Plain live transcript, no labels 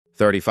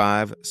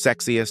35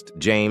 Sexiest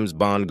James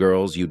Bond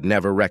Girls You'd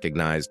Never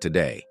Recognize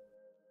Today.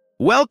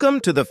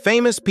 Welcome to the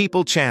Famous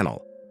People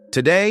channel.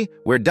 Today,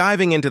 we're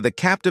diving into the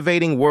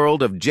captivating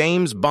world of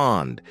James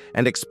Bond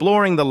and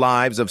exploring the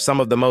lives of some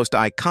of the most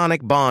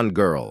iconic Bond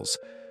girls.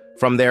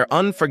 From their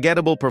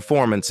unforgettable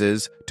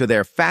performances to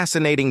their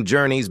fascinating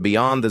journeys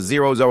beyond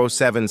the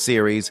 007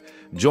 series,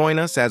 join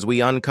us as we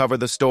uncover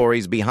the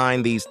stories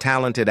behind these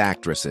talented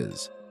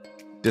actresses.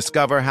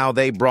 Discover how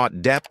they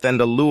brought depth and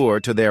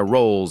allure to their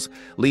roles,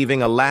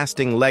 leaving a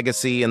lasting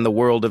legacy in the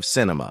world of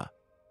cinema.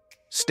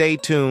 Stay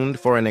tuned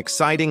for an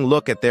exciting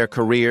look at their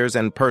careers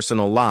and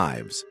personal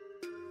lives.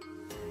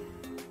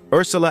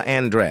 Ursula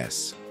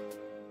Andress.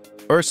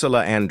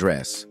 Ursula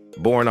Andress,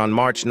 born on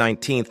March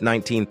 19,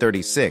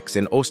 1936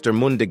 in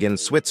Ostermundigen,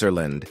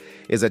 Switzerland,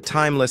 is a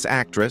timeless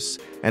actress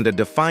and a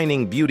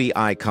defining beauty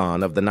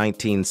icon of the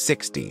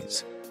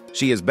 1960s.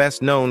 She is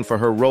best known for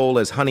her role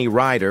as Honey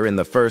Rider in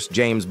the first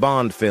James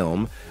Bond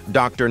film,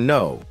 Dr.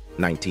 No,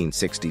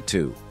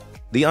 1962.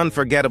 The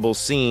unforgettable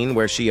scene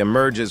where she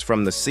emerges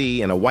from the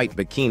sea in a white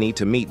bikini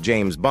to meet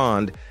James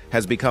Bond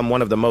has become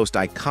one of the most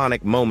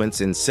iconic moments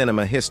in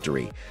cinema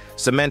history,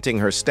 cementing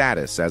her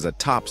status as a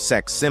top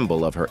sex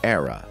symbol of her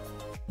era.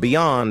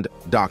 Beyond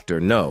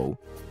Dr. No,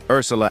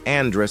 Ursula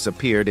Andress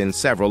appeared in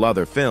several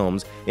other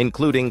films,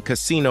 including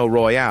Casino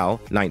Royale,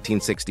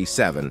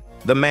 1967,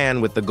 The Man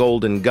with the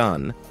Golden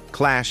Gun,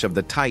 Clash of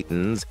the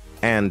Titans,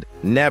 and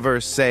Never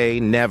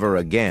Say Never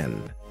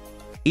Again.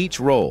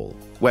 Each role,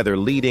 whether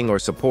leading or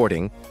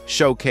supporting,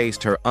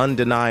 showcased her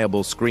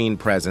undeniable screen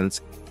presence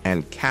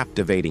and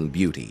captivating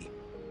beauty.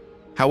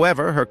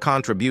 However, her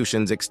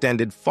contributions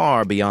extended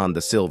far beyond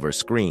the silver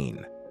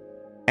screen.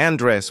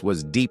 Andress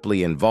was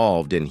deeply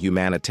involved in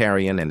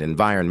humanitarian and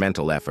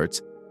environmental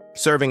efforts,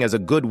 serving as a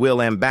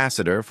goodwill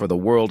ambassador for the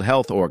World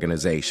Health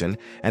Organization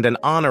and an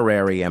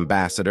honorary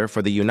ambassador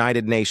for the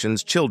United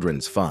Nations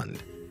Children's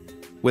Fund.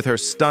 With her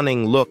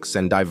stunning looks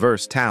and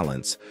diverse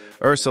talents,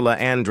 Ursula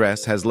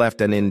Andress has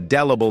left an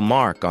indelible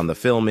mark on the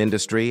film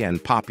industry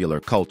and popular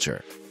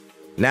culture.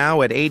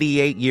 Now, at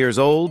 88 years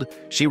old,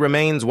 she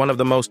remains one of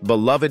the most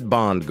beloved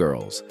Bond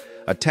girls,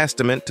 a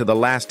testament to the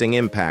lasting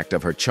impact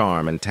of her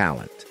charm and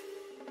talent.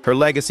 Her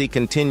legacy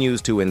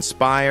continues to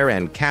inspire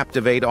and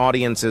captivate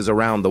audiences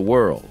around the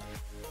world.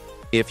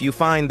 If you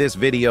find this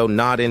video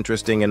not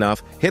interesting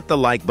enough, hit the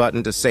like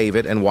button to save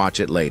it and watch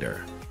it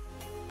later.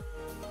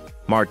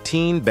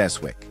 Martine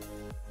Beswick.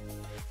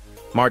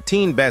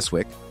 Martine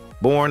Beswick,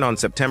 born on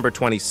September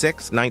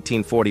 26,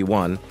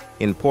 1941,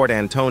 in Port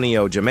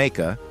Antonio,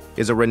 Jamaica,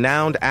 is a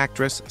renowned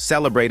actress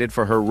celebrated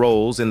for her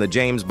roles in the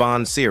James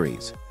Bond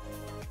series.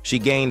 She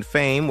gained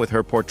fame with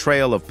her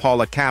portrayal of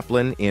Paula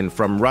Kaplan in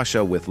From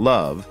Russia with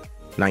Love,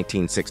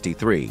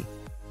 1963,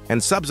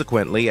 and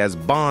subsequently as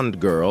Bond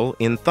Girl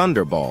in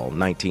Thunderball,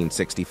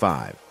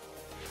 1965.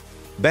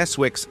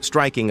 Beswick's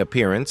striking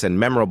appearance and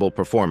memorable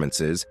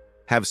performances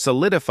have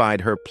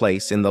solidified her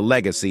place in the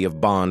legacy of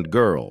Bond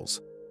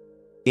girls.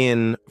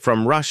 In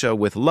From Russia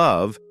with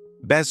Love,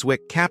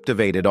 Beswick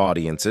captivated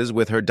audiences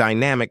with her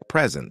dynamic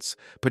presence,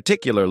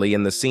 particularly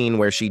in the scene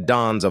where she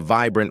dons a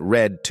vibrant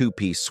red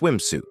two-piece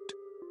swimsuit.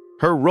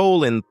 Her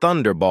role in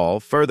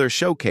Thunderball further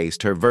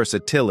showcased her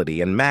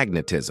versatility and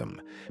magnetism,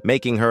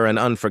 making her an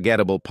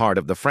unforgettable part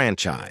of the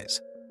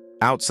franchise.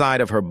 Outside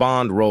of her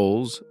Bond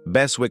roles,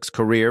 Beswick's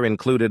career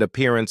included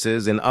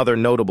appearances in other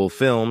notable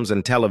films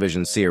and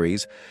television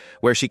series,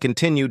 where she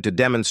continued to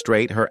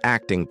demonstrate her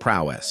acting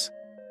prowess.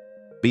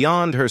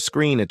 Beyond her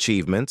screen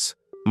achievements,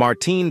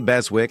 Martine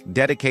Beswick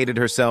dedicated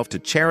herself to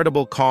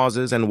charitable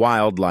causes and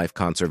wildlife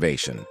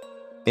conservation.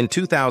 In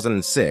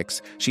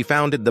 2006, she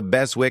founded the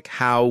Beswick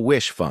How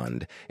Wish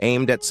Fund,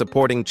 aimed at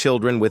supporting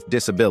children with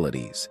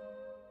disabilities.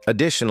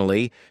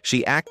 Additionally,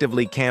 she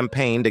actively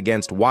campaigned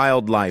against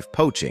wildlife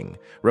poaching,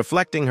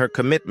 reflecting her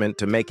commitment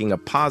to making a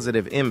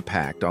positive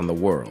impact on the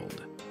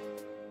world.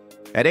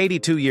 At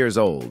 82 years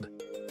old,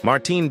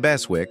 Martine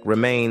Beswick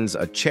remains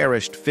a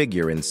cherished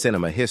figure in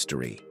cinema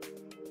history.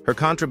 Her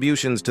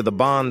contributions to the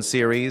Bond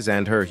series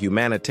and her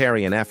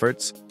humanitarian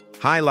efforts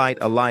highlight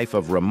a life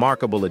of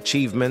remarkable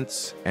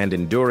achievements and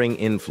enduring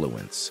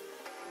influence.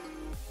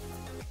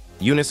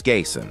 Eunice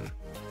Gayson.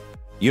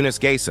 Eunice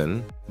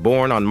Gayson,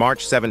 born on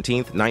March 17,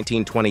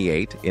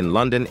 1928, in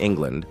London,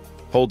 England,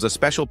 holds a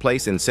special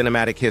place in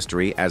cinematic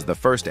history as the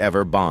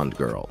first-ever Bond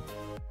girl.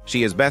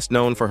 She is best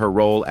known for her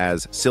role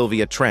as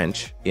Sylvia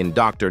Trench in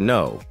Dr.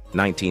 No,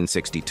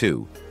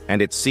 1962,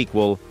 and its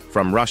sequel,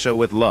 From Russia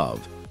with Love,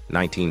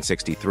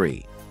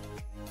 1963.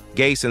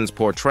 Gayson's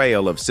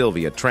portrayal of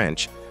Sylvia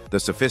Trench, the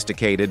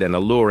sophisticated and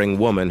alluring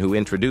woman who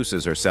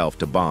introduces herself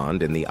to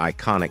Bond in the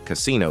iconic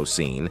casino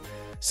scene,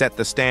 set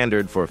the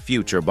standard for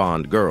future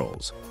Bond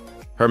girls.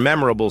 Her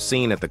memorable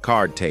scene at the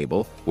card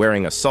table,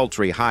 wearing a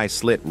sultry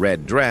high-slit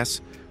red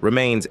dress,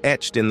 remains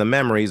etched in the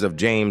memories of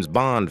James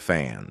Bond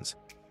fans.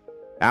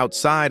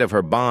 Outside of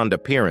her Bond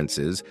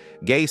appearances,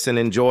 Gayson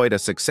enjoyed a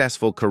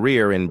successful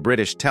career in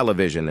British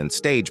television and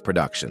stage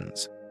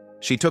productions.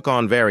 She took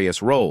on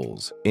various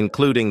roles,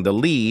 including the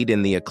lead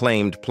in the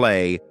acclaimed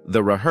play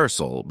The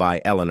Rehearsal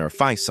by Eleanor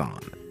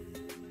Faison.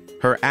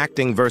 Her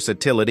acting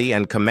versatility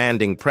and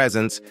commanding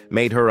presence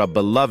made her a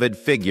beloved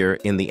figure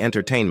in the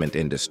entertainment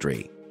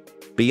industry.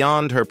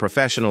 Beyond her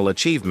professional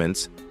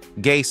achievements,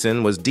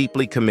 Gayson was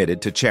deeply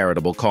committed to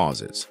charitable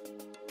causes.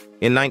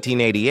 In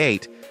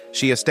 1988,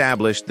 she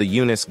established the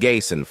Eunice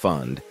Gayson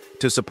Fund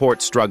to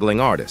support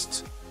struggling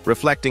artists,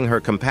 reflecting her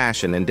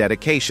compassion and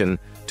dedication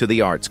to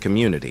the arts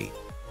community.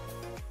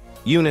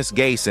 Eunice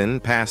Gayson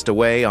passed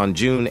away on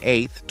June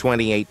 8,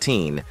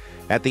 2018,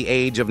 at the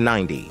age of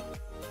 90.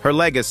 Her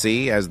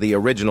legacy as the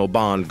original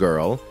Bond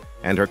girl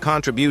and her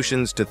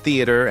contributions to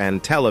theater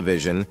and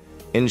television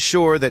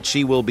ensure that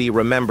she will be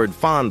remembered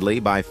fondly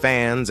by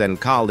fans and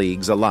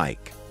colleagues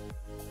alike.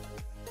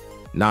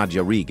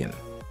 Nadia Regan.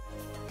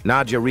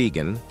 Nadia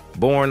Regan,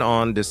 born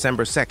on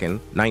December 2,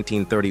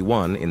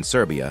 1931 in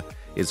Serbia,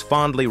 is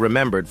fondly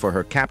remembered for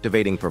her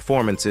captivating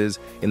performances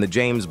in the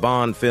James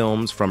Bond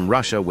films From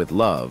Russia with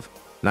Love,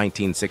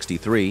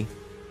 1963,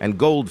 and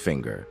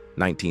Goldfinger,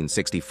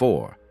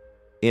 1964.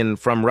 In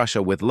From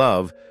Russia with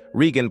Love,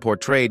 Regan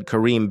portrayed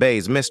Karim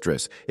Bey's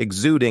mistress,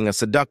 exuding a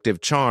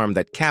seductive charm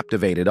that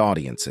captivated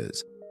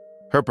audiences.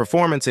 Her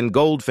performance in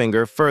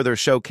Goldfinger further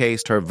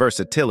showcased her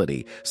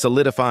versatility,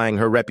 solidifying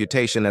her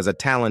reputation as a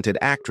talented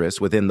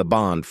actress within the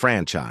Bond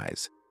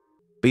franchise.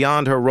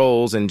 Beyond her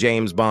roles in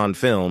James Bond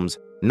films,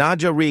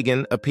 Nadia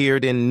Regan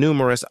appeared in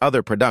numerous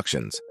other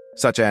productions,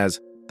 such as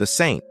The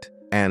Saint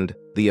and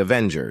The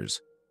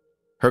Avengers.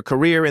 Her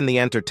career in the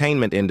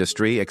entertainment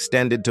industry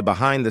extended to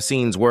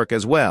behind-the-scenes work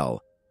as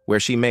well, where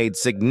she made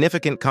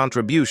significant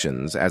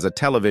contributions as a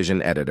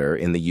television editor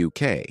in the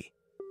UK.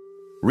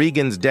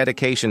 Regan's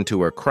dedication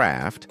to her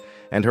craft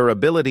and her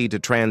ability to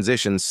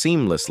transition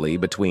seamlessly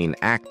between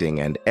acting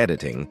and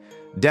editing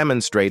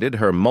demonstrated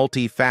her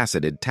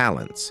multifaceted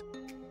talents.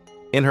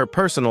 In her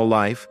personal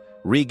life,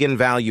 Regan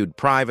valued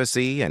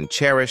privacy and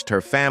cherished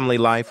her family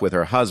life with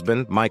her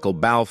husband, Michael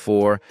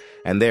Balfour,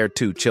 and their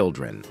 2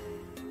 children.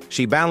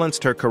 She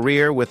balanced her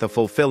career with a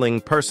fulfilling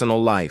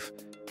personal life,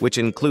 which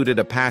included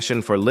a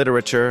passion for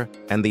literature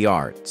and the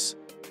arts.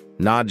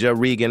 Nadia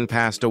Regan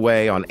passed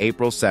away on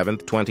April 7,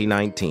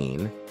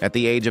 2019, at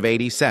the age of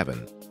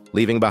 87,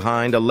 leaving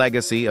behind a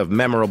legacy of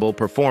memorable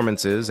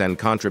performances and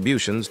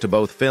contributions to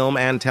both film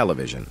and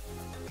television.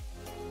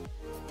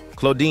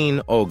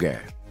 Claudine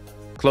Auger.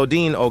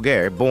 Claudine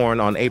Auger, born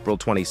on April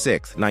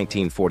 26,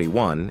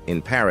 1941,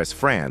 in Paris,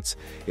 France,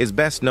 is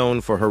best known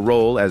for her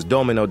role as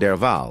Domino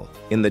Derval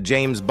in the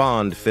James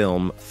Bond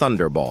film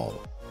Thunderball,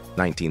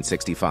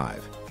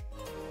 1965.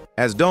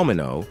 As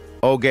Domino,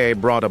 Auger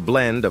brought a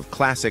blend of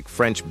classic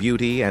French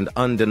beauty and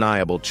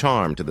undeniable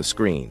charm to the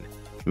screen,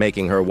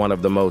 making her one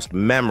of the most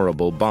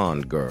memorable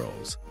Bond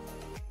girls.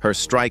 Her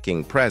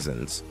striking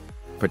presence,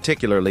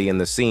 particularly in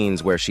the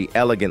scenes where she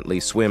elegantly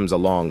swims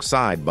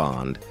alongside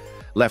Bond,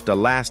 left a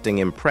lasting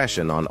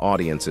impression on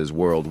audiences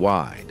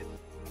worldwide.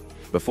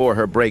 Before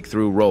her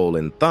breakthrough role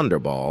in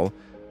Thunderball,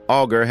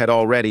 Auger had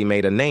already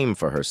made a name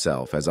for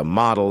herself as a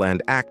model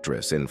and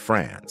actress in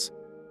France.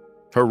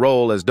 Her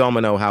role as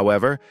Domino,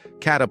 however,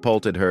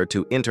 catapulted her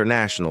to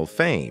international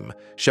fame,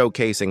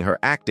 showcasing her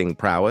acting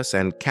prowess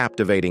and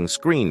captivating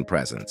screen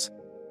presence.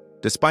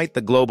 Despite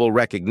the global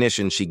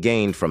recognition she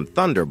gained from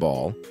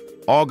Thunderball,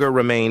 Auger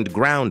remained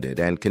grounded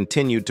and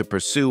continued to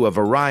pursue a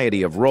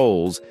variety of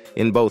roles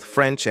in both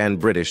French and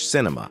British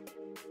cinema.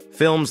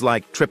 Films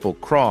like Triple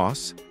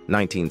Cross,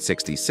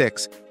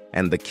 1966,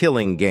 and The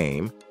Killing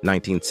Game,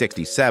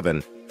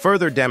 1967,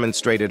 further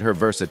demonstrated her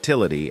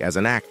versatility as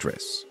an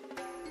actress.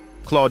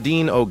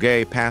 Claudine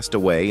Auger passed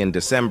away in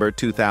December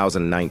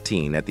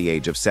 2019 at the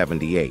age of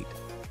 78.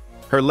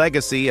 Her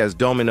legacy as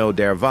Domino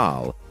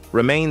Derval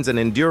remains an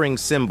enduring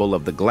symbol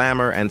of the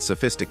glamour and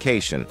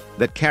sophistication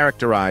that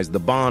characterized the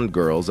Bond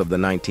girls of the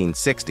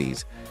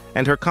 1960s,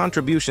 and her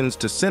contributions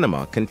to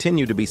cinema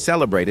continue to be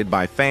celebrated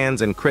by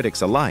fans and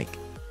critics alike.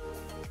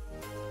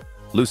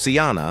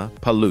 Luciana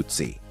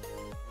Paluzzi.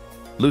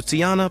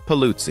 Luciana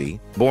Paluzzi,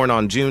 born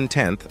on June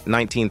 10,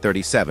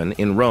 1937,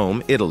 in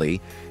Rome, Italy,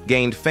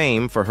 gained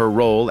fame for her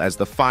role as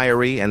the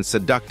fiery and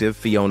seductive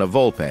Fiona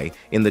Volpe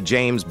in the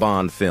James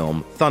Bond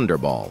film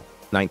Thunderball,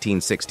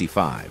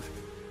 1965.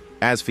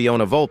 As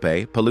Fiona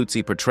Volpe,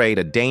 Paluzzi portrayed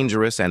a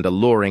dangerous and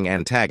alluring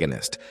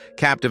antagonist,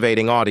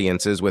 captivating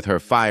audiences with her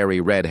fiery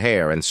red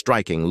hair and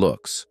striking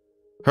looks.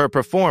 Her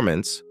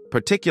performance,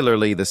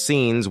 particularly the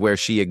scenes where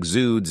she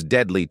exudes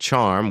deadly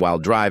charm while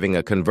driving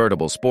a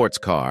convertible sports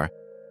car,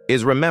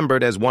 is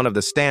remembered as one of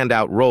the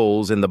standout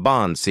roles in the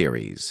Bond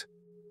series.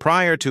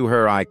 Prior to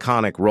her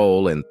iconic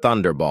role in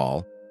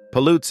Thunderball,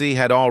 Paluzzi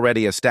had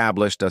already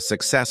established a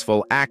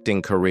successful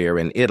acting career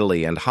in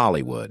Italy and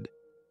Hollywood.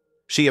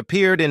 She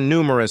appeared in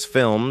numerous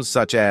films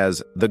such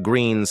as The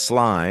Green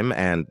Slime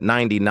and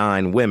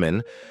 99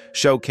 Women,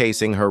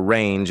 showcasing her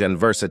range and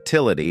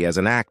versatility as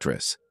an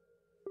actress.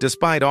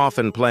 Despite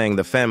often playing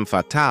the femme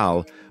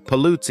fatale,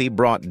 Paluzzi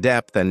brought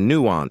depth and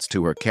nuance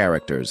to her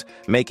characters,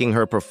 making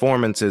her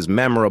performances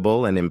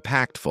memorable and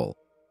impactful.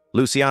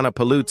 Luciana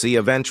Paluzzi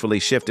eventually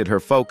shifted her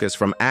focus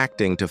from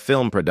acting to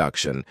film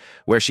production,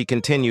 where she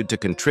continued to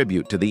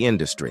contribute to the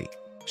industry.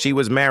 She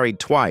was married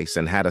twice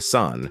and had a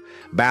son,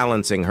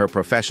 balancing her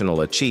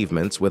professional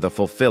achievements with a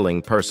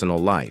fulfilling personal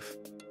life.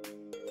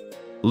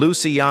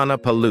 Luciana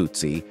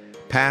Paluzzi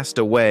passed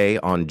away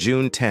on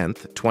June 10,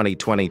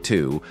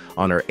 2022,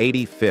 on her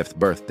 85th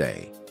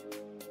birthday.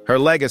 Her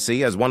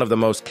legacy as one of the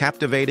most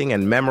captivating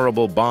and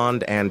memorable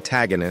Bond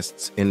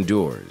antagonists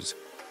endures,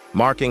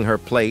 marking her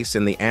place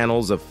in the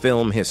annals of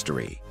film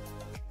history.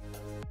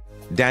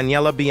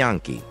 Daniela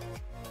Bianchi.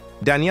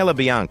 Daniela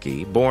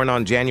Bianchi, born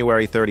on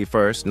January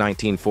 31,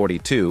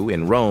 1942,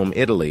 in Rome,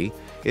 Italy,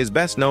 is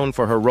best known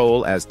for her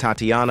role as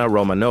Tatiana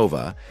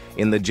Romanova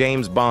in the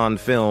James Bond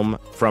film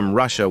From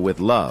Russia with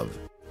Love,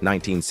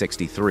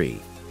 1963.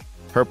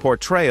 Her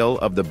portrayal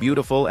of the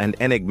beautiful and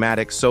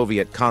enigmatic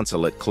Soviet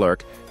consulate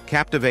clerk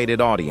captivated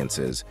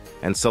audiences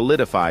and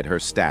solidified her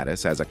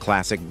status as a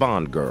classic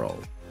Bond girl.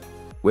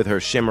 With her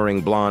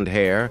shimmering blonde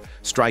hair,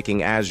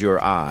 striking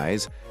azure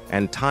eyes,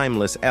 and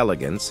timeless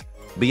elegance,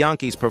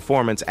 Bianchi's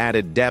performance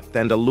added depth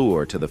and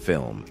allure to the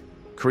film,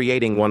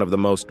 creating one of the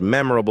most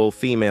memorable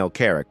female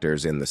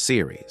characters in the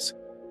series.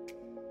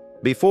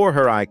 Before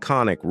her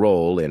iconic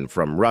role in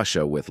From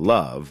Russia with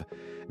Love,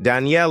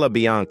 Daniela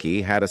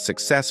Bianchi had a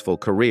successful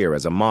career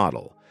as a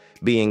model,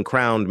 being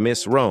crowned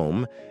Miss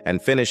Rome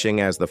and finishing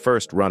as the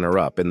first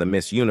runner-up in the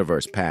Miss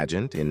Universe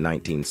pageant in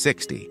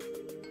 1960.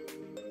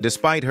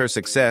 Despite her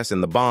success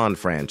in the Bond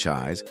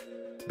franchise,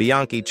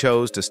 Bianchi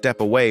chose to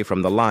step away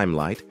from the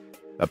limelight,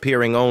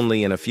 appearing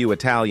only in a few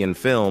Italian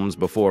films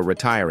before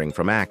retiring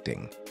from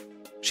acting.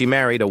 She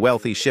married a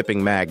wealthy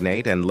shipping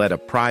magnate and led a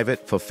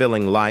private,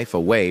 fulfilling life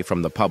away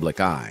from the public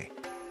eye.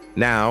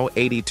 Now,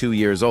 82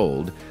 years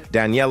old,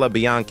 Daniela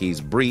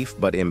Bianchi's brief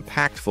but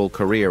impactful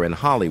career in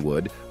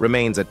Hollywood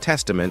remains a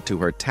testament to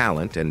her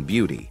talent and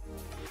beauty.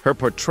 Her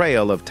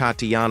portrayal of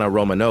Tatiana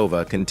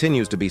Romanova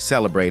continues to be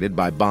celebrated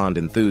by Bond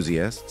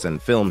enthusiasts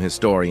and film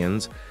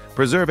historians,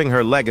 preserving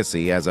her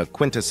legacy as a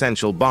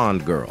quintessential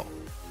Bond girl.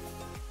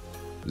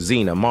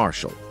 Zena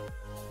Marshall.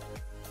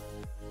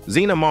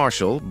 Zena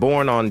Marshall,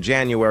 born on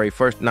January 1,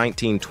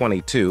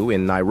 1922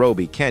 in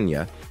Nairobi,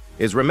 Kenya,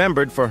 is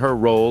remembered for her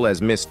role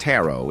as Miss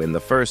Taro in the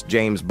first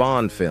James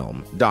Bond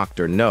film,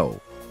 Dr. No,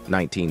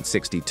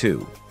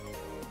 1962.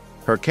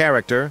 Her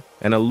character,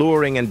 an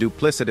alluring and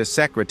duplicitous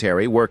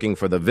secretary working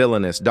for the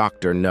villainous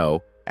Dr.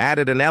 No,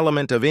 added an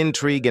element of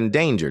intrigue and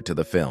danger to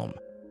the film.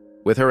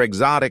 With her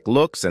exotic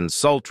looks and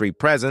sultry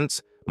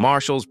presence,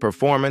 Marshall's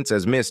performance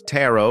as Miss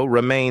Taro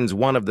remains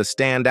one of the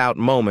standout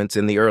moments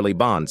in the early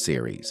Bond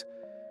series.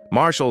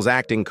 Marshall's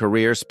acting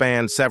career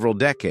spanned several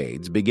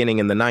decades, beginning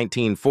in the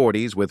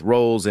 1940s with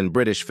roles in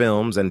British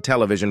films and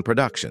television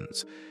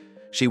productions.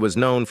 She was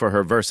known for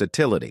her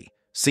versatility,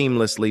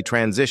 seamlessly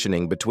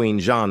transitioning between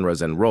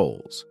genres and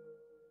roles.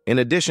 In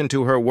addition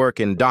to her work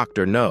in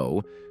Dr.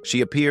 No, she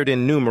appeared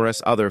in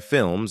numerous other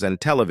films and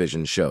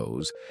television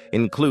shows,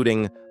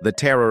 including The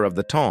Terror of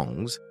the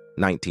Tongs,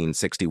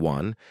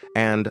 1961,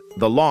 and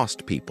The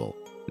Lost People,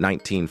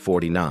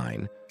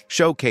 1949,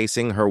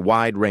 showcasing her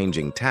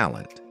wide-ranging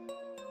talent.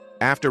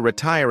 After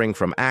retiring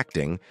from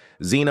acting,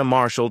 Zena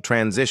Marshall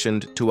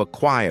transitioned to a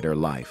quieter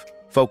life,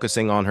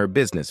 focusing on her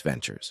business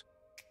ventures.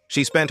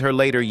 She spent her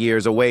later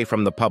years away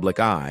from the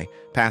public eye,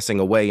 passing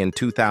away in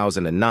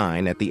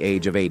 2009 at the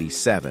age of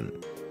 87.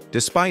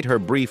 Despite her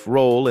brief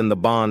role in the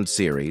Bond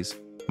series,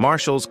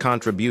 Marshall's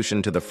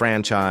contribution to the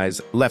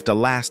franchise left a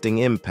lasting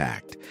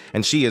impact,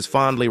 and she is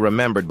fondly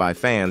remembered by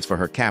fans for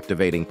her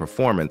captivating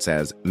performance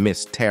as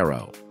Miss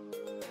Taro.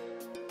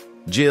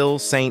 Jill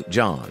St.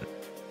 John.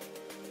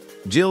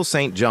 Jill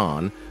St.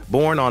 John,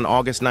 born on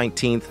August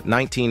 19,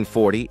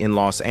 1940 in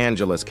Los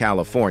Angeles,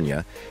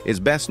 California, is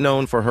best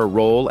known for her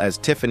role as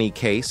Tiffany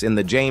Case in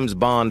the James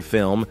Bond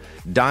film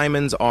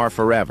Diamonds Are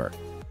Forever,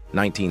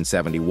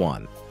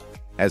 1971.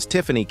 As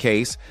Tiffany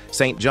Case,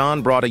 St.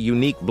 John brought a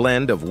unique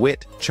blend of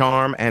wit,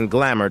 charm, and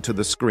glamour to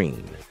the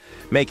screen,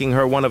 making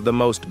her one of the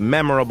most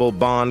memorable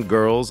Bond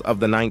girls of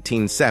the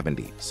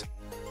 1970s.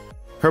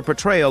 Her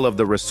portrayal of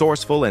the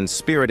resourceful and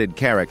spirited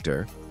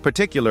character,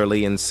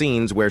 particularly in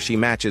scenes where she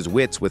matches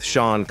wits with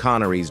Sean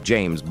Connery's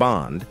James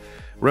Bond,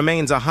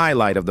 remains a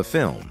highlight of the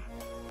film.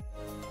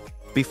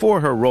 Before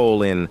her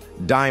role in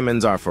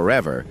Diamonds Are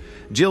Forever,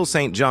 Jill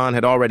St. John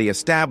had already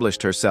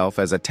established herself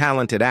as a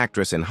talented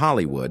actress in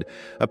Hollywood,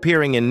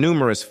 appearing in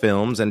numerous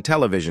films and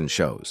television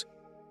shows.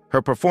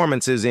 Her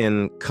performances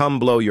in Come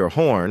Blow Your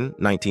Horn,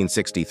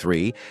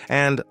 1963,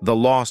 and The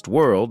Lost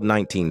World,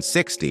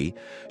 1960,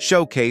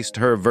 showcased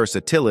her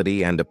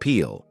versatility and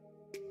appeal.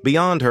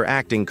 Beyond her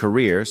acting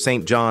career,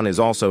 St. John is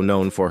also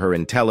known for her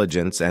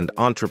intelligence and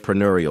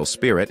entrepreneurial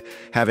spirit,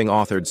 having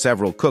authored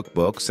several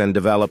cookbooks and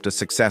developed a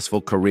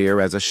successful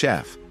career as a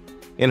chef.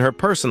 In her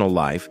personal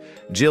life,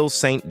 Jill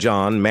St.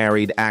 John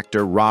married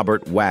actor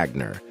Robert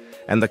Wagner,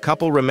 and the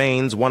couple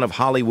remains one of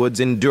Hollywood's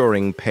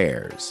enduring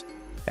pairs.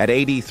 At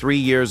 83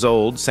 years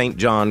old, St.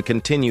 John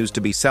continues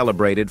to be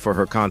celebrated for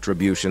her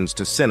contributions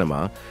to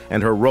cinema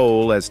and her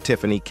role as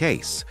Tiffany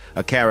Case,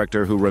 a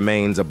character who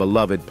remains a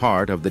beloved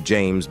part of the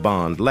James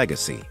Bond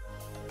legacy.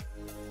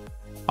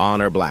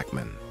 Honor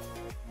Blackman.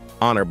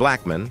 Honor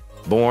Blackman,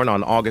 born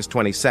on August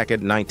 22,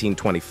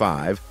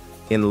 1925,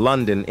 in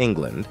London,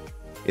 England,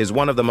 is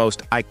one of the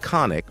most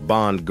iconic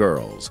Bond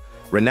girls,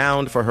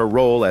 renowned for her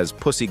role as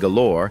Pussy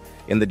Galore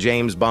in the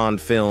James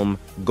Bond film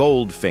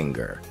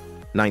Goldfinger,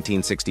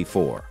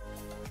 1964.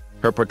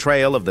 Her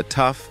portrayal of the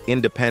tough,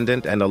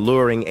 independent, and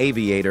alluring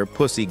aviator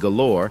Pussy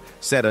Galore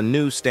set a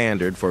new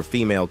standard for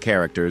female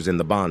characters in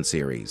the Bond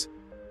series.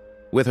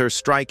 With her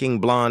striking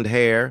blonde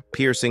hair,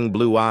 piercing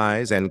blue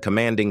eyes, and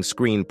commanding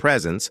screen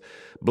presence,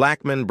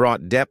 Blackman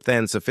brought depth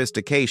and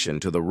sophistication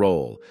to the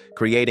role,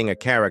 creating a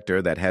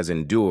character that has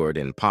endured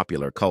in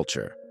popular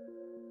culture.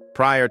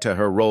 Prior to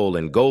her role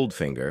in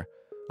Goldfinger,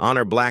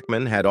 Honor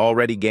Blackman had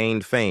already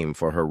gained fame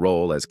for her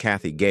role as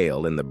Kathy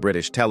Gale in the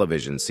British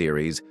television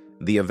series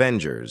The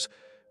Avengers,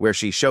 where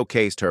she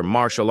showcased her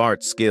martial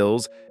arts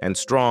skills and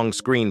strong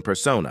screen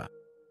persona.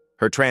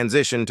 Her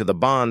transition to the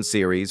Bond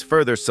series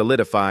further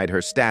solidified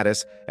her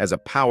status as a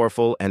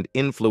powerful and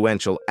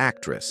influential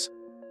actress.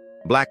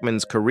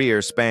 Blackman's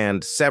career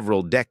spanned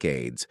several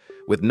decades,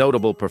 with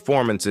notable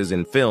performances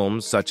in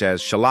films such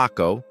as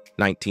Shalako,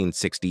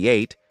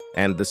 1968,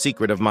 and The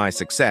Secret of My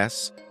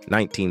Success,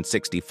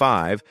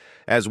 1965,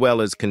 as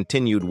well as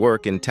continued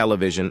work in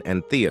television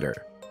and theater.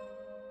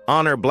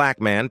 Honor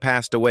Blackman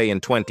passed away in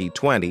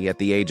 2020 at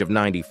the age of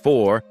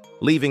 94,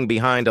 leaving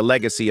behind a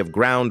legacy of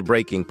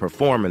groundbreaking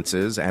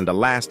performances and a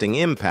lasting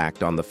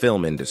impact on the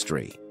film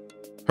industry.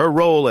 Her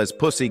role as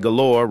Pussy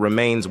Galore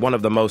remains one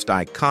of the most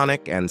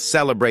iconic and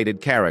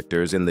celebrated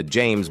characters in the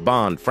James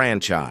Bond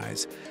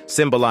franchise,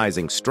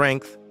 symbolizing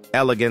strength,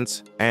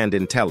 elegance, and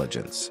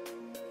intelligence.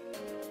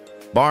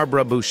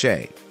 Barbara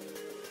Bouchet.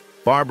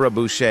 Barbara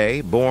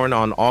Bouchet, born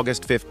on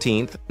August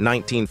 15,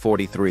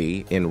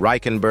 1943, in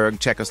Reichenberg,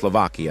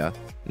 Czechoslovakia,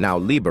 now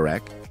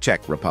Liberec,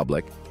 Czech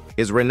Republic,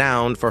 is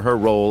renowned for her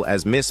role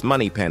as Miss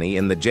Moneypenny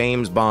in the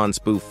James Bond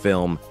spoof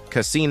film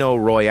Casino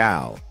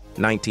Royale,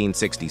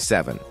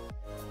 1967.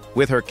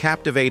 With her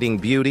captivating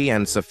beauty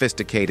and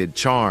sophisticated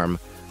charm,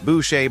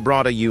 Bouchet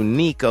brought a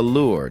unique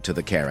allure to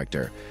the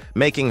character,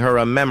 making her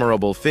a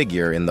memorable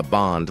figure in the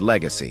Bond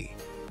legacy.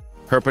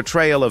 Her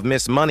portrayal of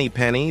Miss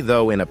Moneypenny,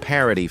 though in a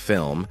parody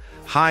film,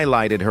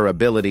 highlighted her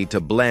ability to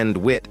blend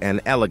wit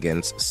and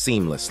elegance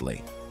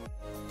seamlessly.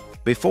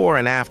 Before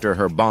and after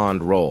her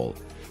Bond role,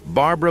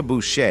 Barbara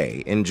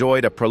Bouchet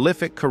enjoyed a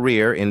prolific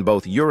career in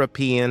both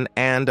European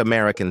and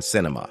American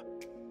cinema.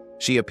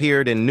 She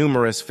appeared in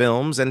numerous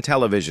films and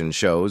television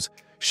shows,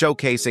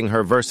 showcasing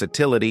her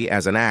versatility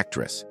as an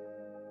actress.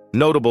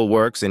 Notable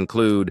works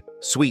include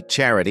Sweet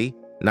Charity,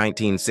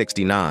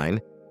 1969,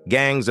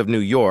 Gangs of New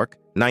York,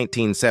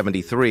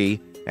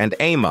 1973, and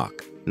Amok,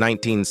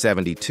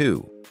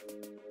 1972.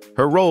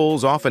 Her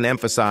roles often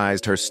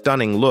emphasized her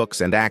stunning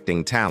looks and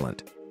acting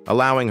talent,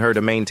 allowing her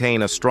to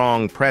maintain a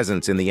strong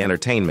presence in the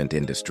entertainment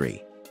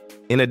industry.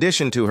 In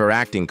addition to her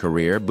acting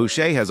career,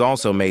 Bouchet has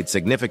also made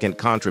significant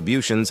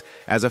contributions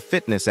as a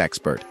fitness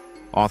expert,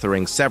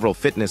 authoring several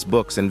fitness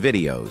books and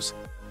videos.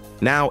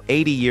 Now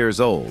 80 years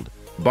old,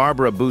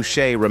 Barbara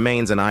Bouchet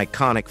remains an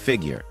iconic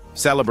figure,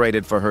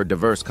 celebrated for her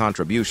diverse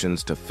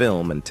contributions to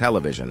film and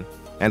television,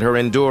 and her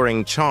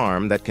enduring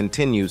charm that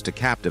continues to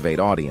captivate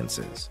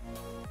audiences.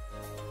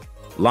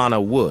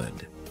 Lana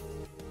Wood.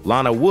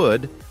 Lana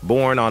Wood,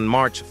 born on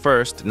March 1,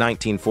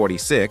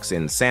 1946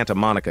 in Santa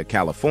Monica,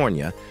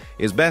 California,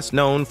 is best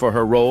known for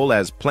her role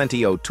as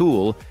Plenty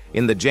O'Toole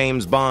in the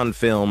James Bond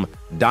film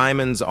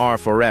Diamonds Are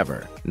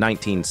Forever,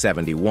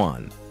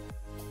 1971.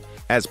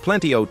 As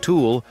Plenty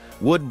O'Toole,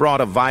 Wood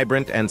brought a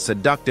vibrant and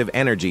seductive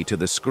energy to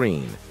the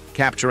screen,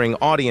 capturing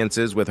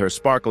audiences with her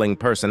sparkling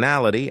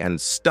personality and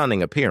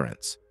stunning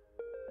appearance.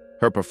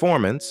 Her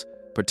performance,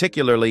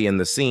 particularly in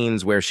the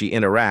scenes where she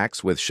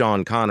interacts with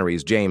Sean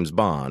Connery's James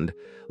Bond,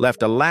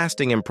 left a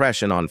lasting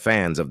impression on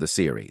fans of the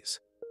series.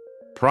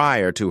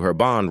 Prior to her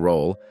Bond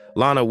role,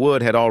 Lana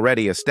Wood had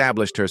already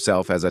established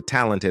herself as a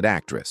talented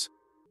actress,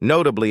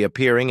 notably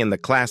appearing in the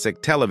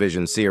classic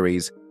television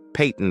series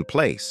Peyton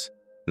Place,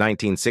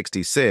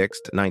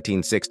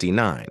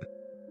 1966-1969.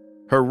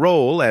 Her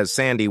role as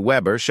Sandy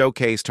Weber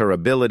showcased her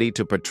ability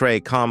to portray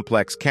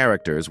complex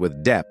characters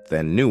with depth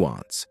and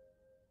nuance.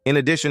 In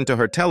addition to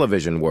her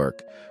television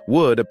work,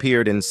 Wood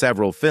appeared in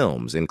several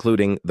films,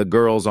 including The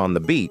Girls on the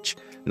Beach,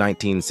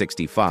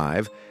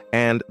 1965,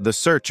 and The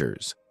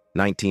Searchers,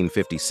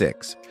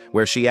 1956,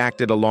 where she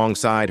acted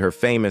alongside her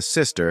famous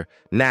sister,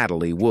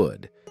 Natalie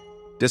Wood.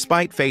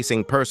 Despite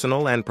facing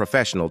personal and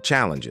professional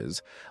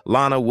challenges,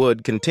 Lana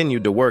Wood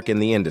continued to work in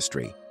the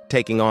industry,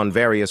 taking on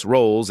various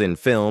roles in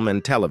film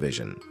and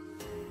television.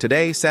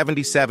 Today,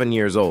 77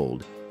 years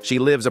old, she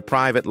lives a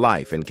private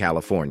life in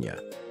California.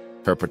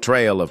 Her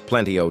portrayal of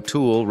Plenty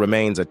O'Toole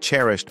remains a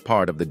cherished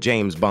part of the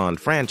James Bond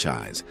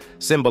franchise,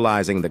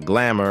 symbolizing the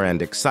glamour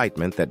and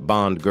excitement that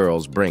Bond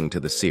girls bring to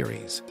the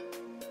series.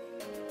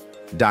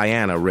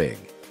 Diana Rigg.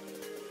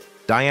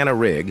 Diana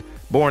Rigg,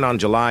 born on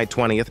July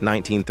 20,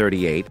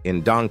 1938,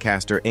 in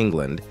Doncaster,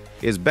 England,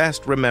 is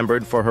best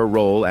remembered for her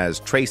role as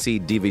Tracy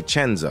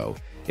DiVincenzo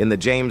in the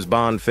James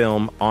Bond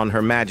film On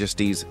Her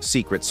Majesty's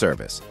Secret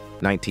Service,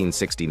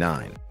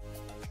 1969.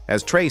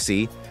 As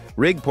Tracy,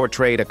 Rigg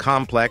portrayed a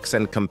complex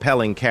and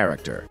compelling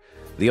character,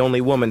 the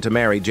only woman to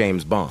marry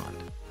James Bond.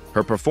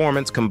 Her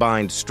performance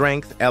combined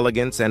strength,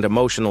 elegance, and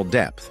emotional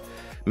depth,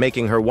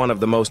 making her one of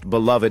the most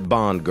beloved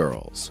Bond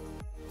girls.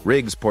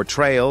 Rigg's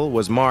portrayal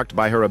was marked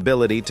by her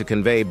ability to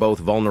convey both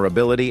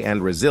vulnerability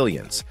and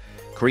resilience,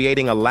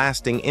 creating a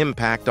lasting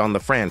impact on the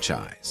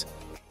franchise.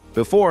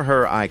 Before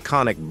her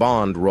iconic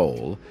Bond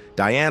role,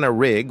 Diana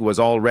Rigg was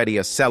already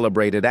a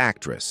celebrated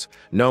actress,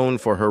 known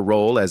for her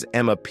role as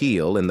Emma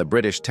Peel in the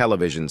British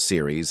television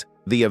series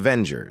The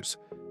Avengers.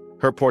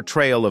 Her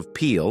portrayal of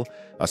Peel,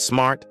 a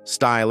smart,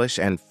 stylish,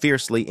 and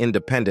fiercely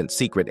independent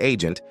secret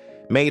agent,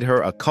 made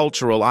her a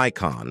cultural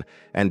icon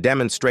and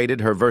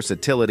demonstrated her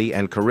versatility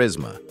and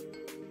charisma.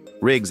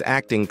 Rigg's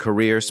acting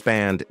career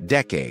spanned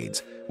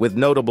decades, with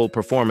notable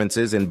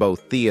performances in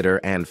both theater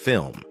and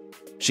film.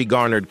 She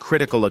garnered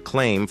critical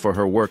acclaim for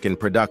her work in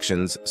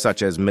productions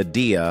such as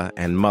Medea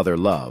and Mother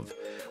Love,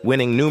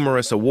 winning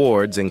numerous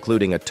awards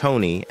including a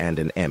Tony and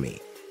an Emmy.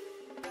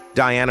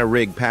 Diana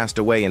Rigg passed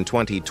away in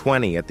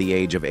 2020 at the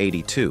age of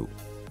 82.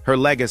 Her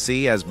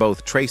legacy as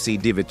both Tracy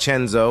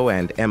DiVincenzo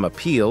and Emma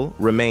Peel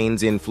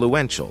remains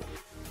influential,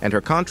 and her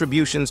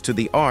contributions to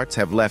the arts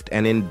have left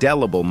an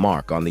indelible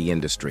mark on the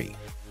industry.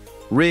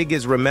 Rigg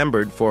is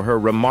remembered for her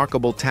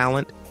remarkable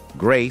talent,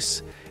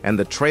 grace, and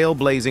the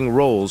trailblazing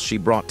roles she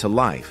brought to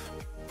life.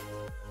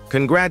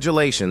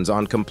 Congratulations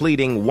on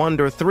completing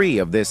Wonder 3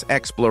 of this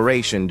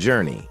exploration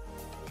journey.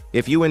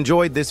 If you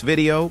enjoyed this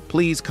video,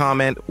 please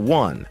comment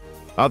 1.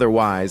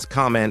 Otherwise,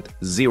 comment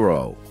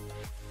 0.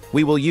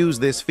 We will use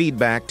this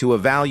feedback to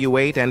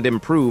evaluate and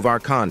improve our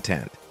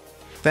content.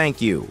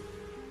 Thank you.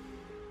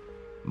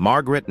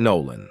 Margaret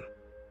Nolan.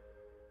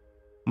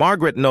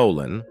 Margaret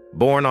Nolan,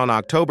 born on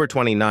October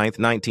 29,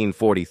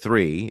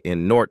 1943,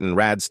 in Norton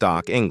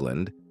Radstock,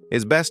 England,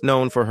 is best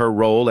known for her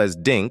role as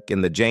Dink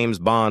in the James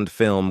Bond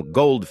film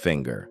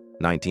Goldfinger,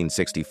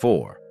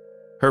 1964.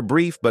 Her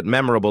brief but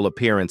memorable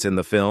appearance in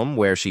the film,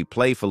 where she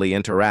playfully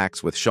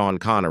interacts with Sean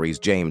Connery's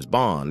James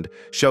Bond,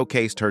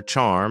 showcased her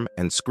charm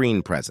and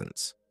screen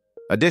presence.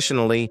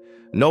 Additionally,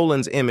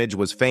 Nolan's image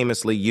was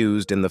famously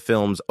used in the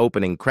film's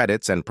opening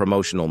credits and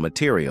promotional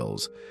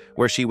materials,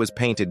 where she was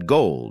painted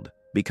gold,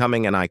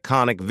 becoming an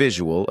iconic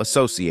visual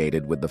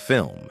associated with the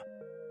film.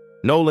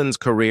 Nolan's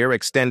career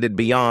extended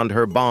beyond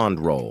her Bond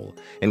role,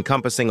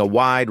 encompassing a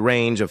wide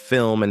range of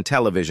film and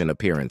television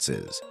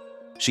appearances.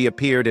 She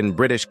appeared in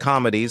British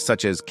comedies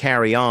such as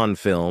Carry On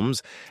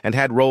films and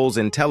had roles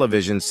in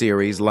television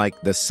series like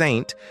The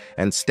Saint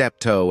and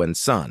Steptoe and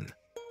Son.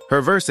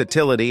 Her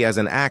versatility as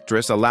an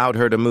actress allowed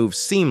her to move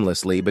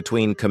seamlessly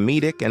between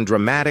comedic and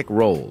dramatic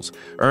roles,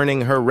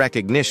 earning her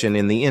recognition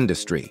in the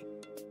industry.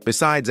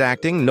 Besides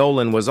acting,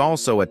 Nolan was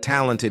also a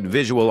talented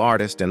visual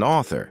artist and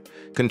author,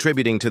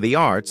 contributing to the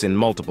arts in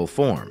multiple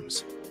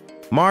forms.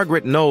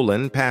 Margaret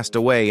Nolan passed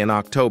away in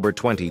October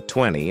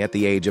 2020 at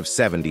the age of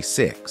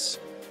 76.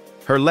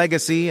 Her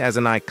legacy as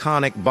an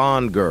iconic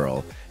Bond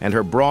girl and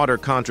her broader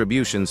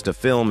contributions to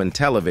film and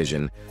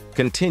television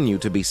continue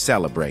to be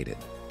celebrated.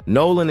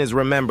 Nolan is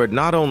remembered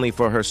not only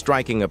for her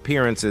striking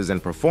appearances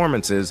and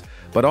performances,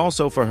 but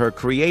also for her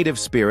creative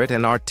spirit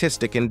and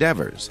artistic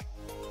endeavors.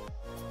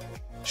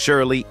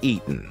 Shirley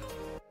Eaton.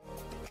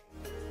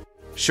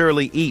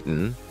 Shirley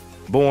Eaton,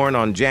 born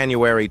on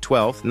January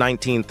 12,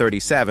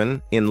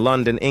 1937, in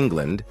London,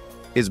 England,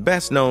 is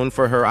best known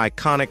for her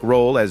iconic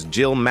role as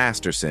Jill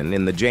Masterson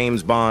in the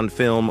James Bond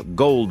film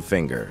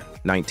Goldfinger,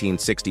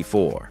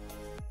 1964.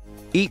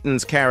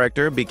 Eaton's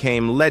character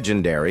became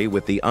legendary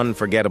with the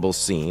unforgettable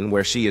scene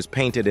where she is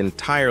painted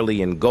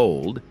entirely in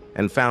gold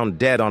and found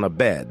dead on a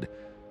bed,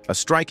 a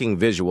striking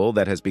visual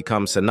that has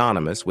become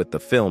synonymous with the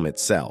film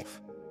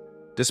itself.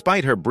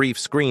 Despite her brief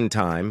screen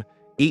time,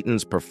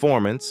 Eaton's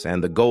performance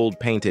and the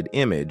gold-painted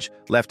image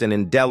left an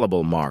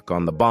indelible mark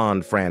on the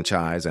Bond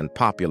franchise and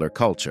popular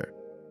culture.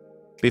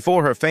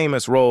 Before her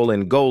famous role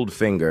in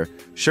Goldfinger,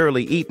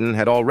 Shirley Eaton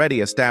had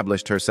already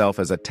established herself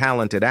as a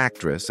talented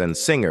actress and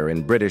singer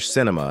in British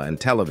cinema and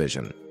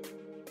television.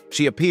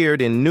 She appeared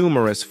in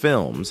numerous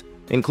films,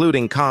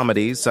 including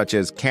comedies such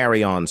as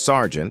Carry On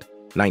Sergeant,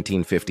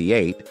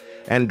 1958,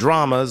 and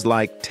dramas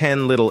like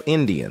 10 Little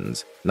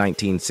Indians,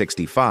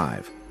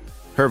 1965.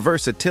 Her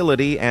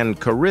versatility and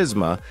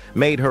charisma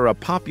made her a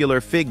popular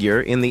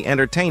figure in the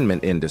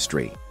entertainment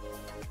industry.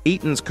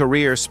 Eaton's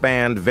career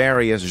spanned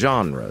various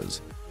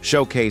genres,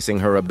 showcasing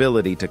her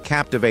ability to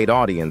captivate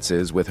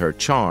audiences with her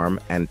charm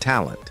and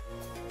talent.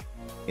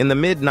 In the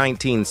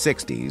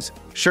mid-1960s,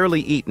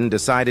 Shirley Eaton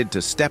decided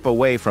to step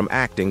away from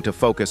acting to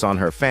focus on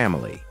her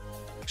family.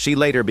 She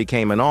later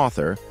became an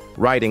author,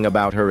 writing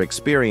about her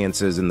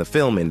experiences in the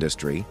film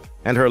industry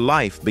and her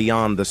life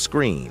beyond the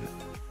screen.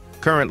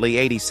 Currently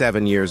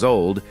 87 years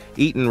old,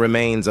 Eaton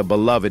remains a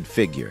beloved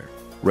figure,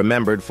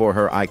 remembered for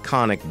her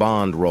iconic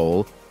Bond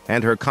role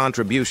and her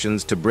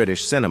contributions to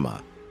British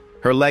cinema.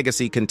 Her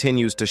legacy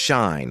continues to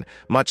shine,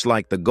 much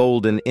like the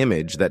golden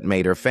image that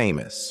made her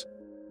famous.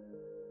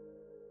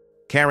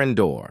 Karen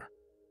Dor.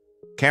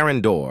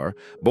 Karen Dor,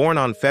 born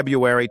on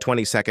February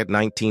 22,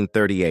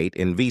 1938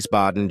 in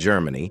Wiesbaden,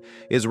 Germany,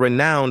 is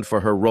renowned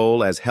for her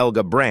role as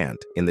Helga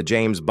Brandt in the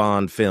James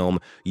Bond film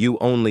You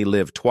Only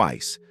Live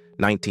Twice,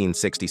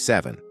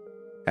 1967.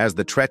 As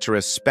the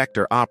treacherous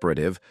Spectre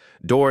operative,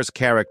 Dor's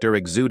character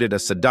exuded a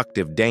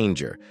seductive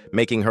danger,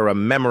 making her a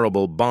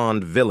memorable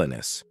Bond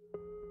villainess.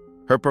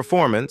 Her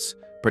performance,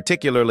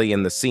 particularly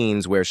in the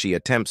scenes where she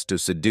attempts to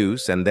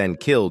seduce and then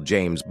kill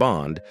James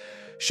Bond,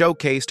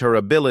 showcased her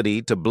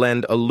ability to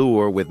blend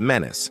allure with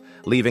menace,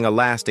 leaving a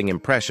lasting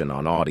impression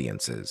on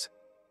audiences.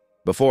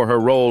 Before her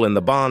role in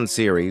the Bond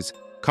series,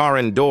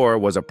 Karen Dor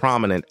was a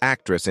prominent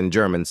actress in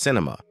German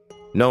cinema,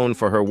 known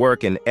for her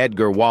work in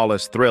Edgar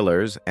Wallace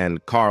thrillers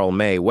and Karl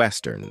May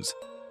westerns.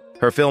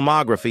 Her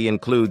filmography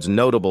includes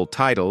notable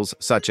titles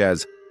such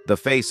as The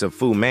Face of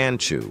Fu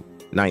Manchu,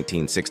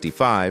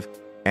 1965,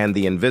 and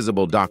The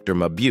Invisible Dr.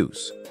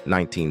 Mabuse,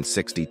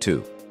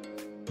 1962.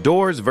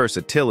 Dor's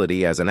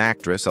versatility as an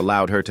actress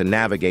allowed her to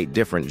navigate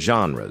different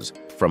genres,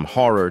 from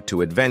horror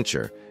to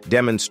adventure,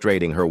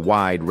 demonstrating her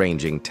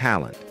wide-ranging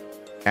talent.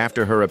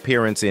 After her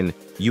appearance in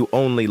You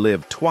Only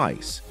Live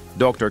Twice,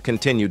 Dr.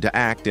 continued to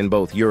act in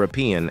both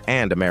European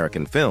and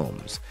American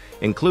films,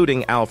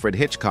 including Alfred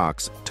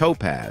Hitchcock's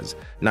Topaz,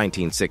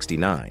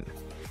 1969.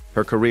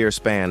 Her career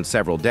spanned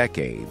several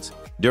decades,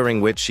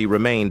 during which she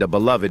remained a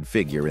beloved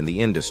figure in the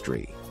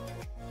industry.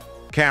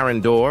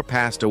 Karen Dor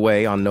passed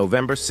away on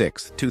November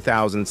 6,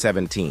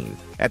 2017,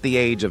 at the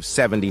age of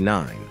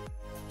 79.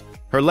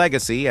 Her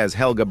legacy as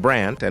Helga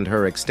Brandt and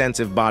her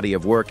extensive body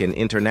of work in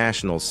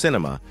international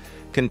cinema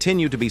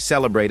continue to be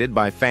celebrated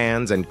by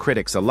fans and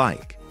critics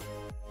alike.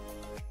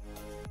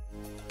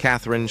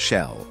 Catherine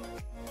Schell.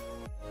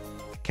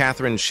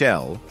 Catherine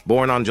Schell,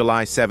 born on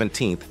July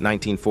 17,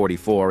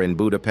 1944 in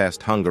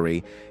Budapest,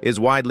 Hungary, is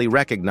widely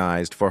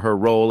recognized for her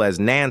role as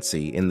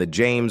Nancy in the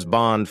James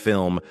Bond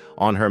film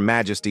On Her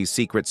Majesty's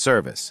Secret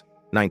Service,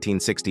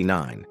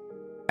 1969.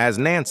 As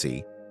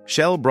Nancy,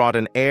 Schell brought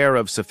an air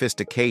of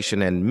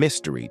sophistication and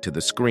mystery to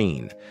the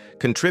screen,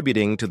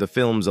 contributing to the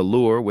film's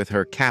allure with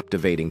her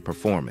captivating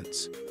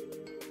performance.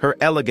 Her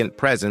elegant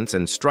presence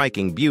and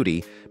striking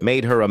beauty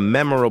made her a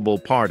memorable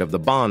part of the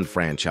Bond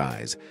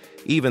franchise,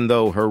 even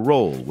though her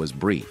role was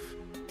brief.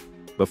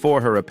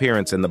 Before her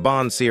appearance in the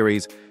Bond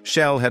series,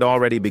 Schell had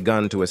already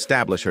begun to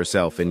establish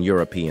herself in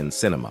European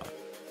cinema.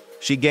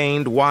 She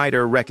gained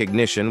wider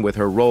recognition with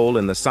her role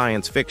in the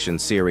science fiction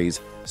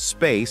series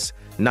Space,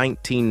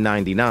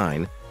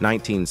 1999,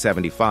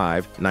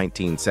 1975,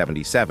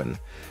 1977,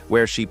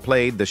 where she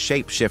played the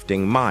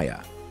shape-shifting Maya.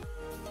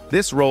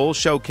 This role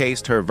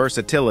showcased her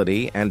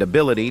versatility and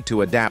ability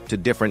to adapt to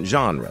different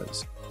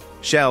genres.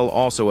 Schell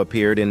also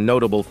appeared in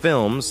notable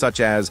films such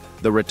as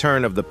The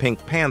Return of the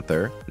Pink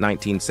Panther,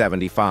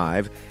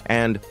 1975,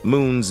 and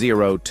Moon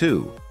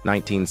 02,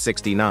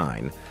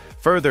 1969,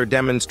 further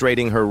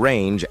demonstrating her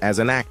range as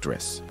an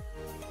actress.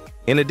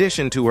 In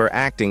addition to her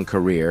acting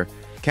career,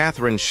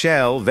 Catherine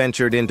Schell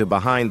ventured into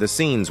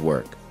behind-the-scenes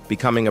work,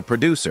 becoming a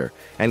producer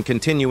and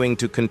continuing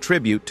to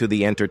contribute to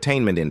the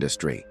entertainment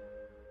industry.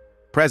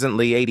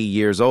 Presently 80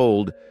 years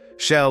old,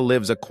 Schell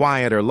lives a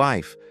quieter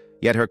life,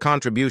 yet her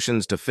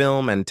contributions to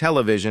film and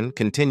television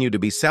continue to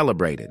be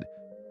celebrated.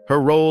 Her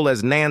role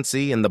as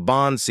Nancy in the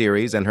Bond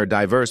series and her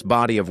diverse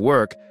body of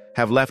work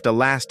have left a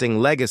lasting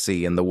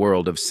legacy in the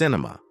world of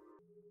cinema.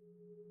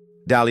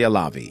 Dalia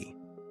Lavi.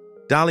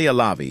 Dalia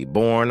Lavi,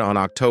 born on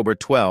October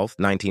 12,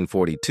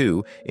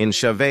 1942, in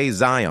Shavei,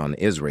 Zion,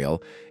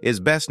 Israel,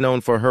 is best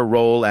known for her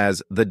role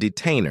as the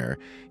detainer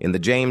in the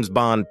James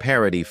Bond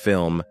parody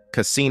film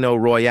Casino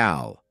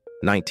Royale,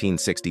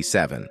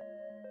 1967.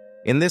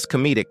 In this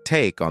comedic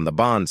take on the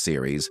Bond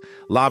series,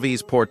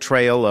 Lavi's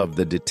portrayal of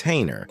the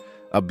detainer,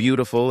 a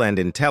beautiful and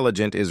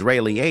intelligent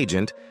Israeli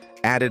agent,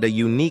 added a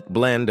unique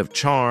blend of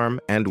charm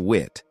and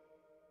wit.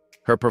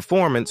 Her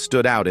performance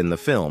stood out in the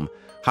film,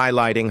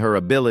 highlighting her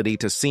ability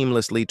to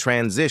seamlessly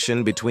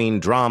transition between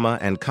drama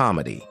and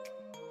comedy.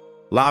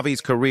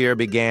 Lavi's career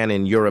began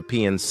in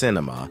European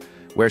cinema,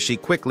 where she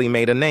quickly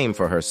made a name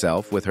for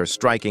herself with her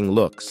striking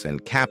looks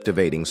and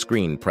captivating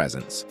screen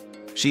presence.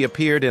 She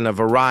appeared in a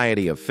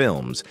variety of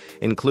films,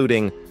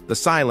 including The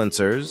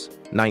Silencers,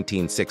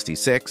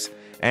 1966,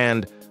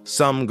 and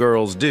Some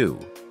Girls Do,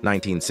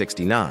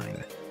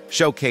 1969,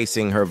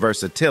 showcasing her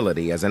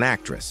versatility as an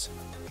actress.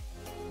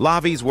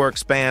 Lavi's work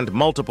spanned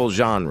multiple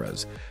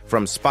genres,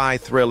 from spy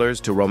thrillers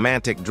to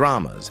romantic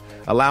dramas,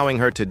 allowing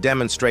her to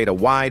demonstrate a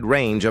wide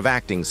range of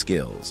acting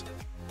skills.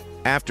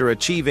 After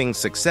achieving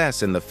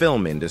success in the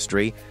film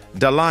industry,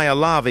 Dalia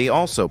Lavi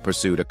also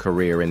pursued a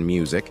career in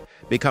music,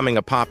 becoming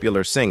a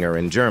popular singer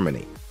in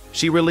Germany.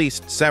 She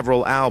released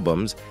several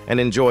albums and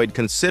enjoyed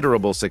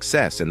considerable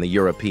success in the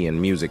European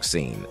music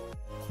scene.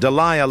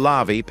 Dalia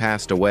Lavi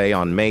passed away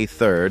on May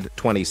 3,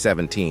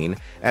 2017,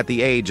 at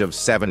the age of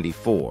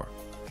 74.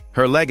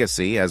 Her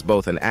legacy as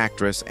both an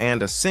actress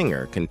and a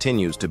singer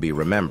continues to be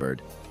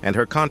remembered, and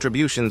her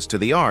contributions to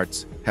the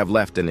arts have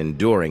left an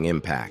enduring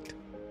impact.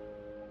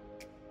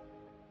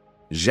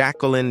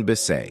 Jacqueline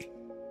Bisset.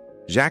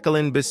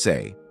 Jacqueline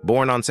Bisset,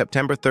 born on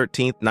September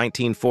 13,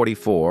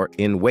 1944,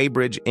 in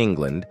Weybridge,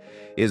 England,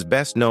 is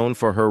best known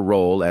for her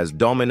role as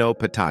Domino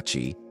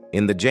Petacci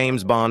in the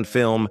James Bond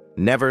film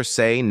Never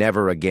Say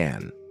Never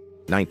Again,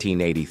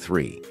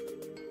 1983.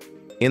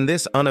 In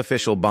this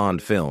unofficial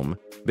Bond film,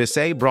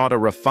 Bisset brought a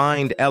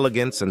refined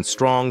elegance and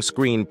strong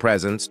screen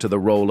presence to the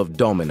role of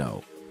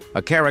Domino,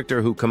 a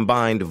character who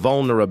combined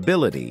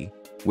vulnerability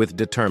with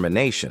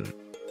determination.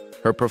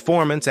 Her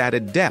performance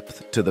added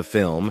depth to the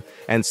film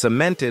and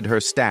cemented her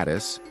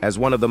status as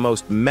one of the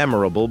most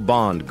memorable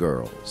Bond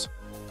girls.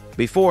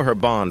 Before her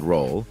Bond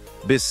role,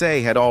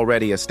 Bisset had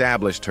already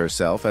established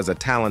herself as a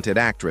talented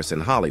actress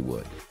in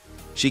Hollywood.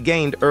 She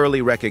gained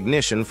early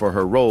recognition for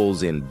her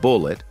roles in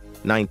Bullet,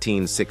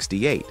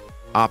 1968,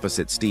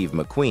 opposite Steve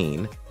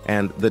McQueen,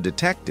 and The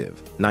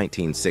Detective,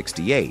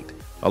 1968,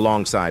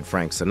 alongside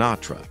Frank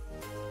Sinatra.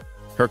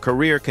 Her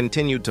career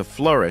continued to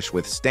flourish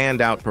with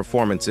standout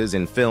performances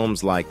in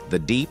films like The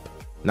Deep,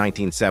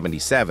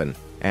 1977,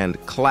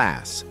 and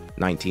Class,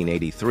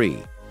 1983,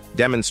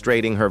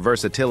 demonstrating her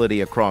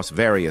versatility across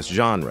various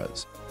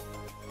genres.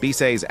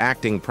 Bisset's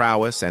acting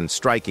prowess and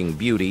striking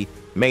beauty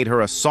made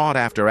her a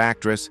sought-after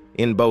actress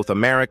in both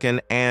American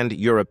and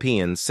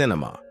European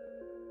cinema.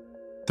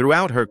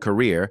 Throughout her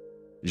career,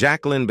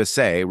 Jacqueline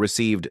Bisset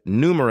received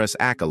numerous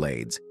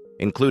accolades,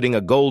 including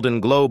a Golden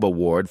Globe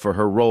Award for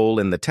her role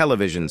in the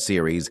television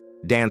series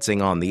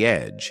Dancing on the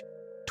Edge,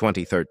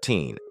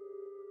 2013.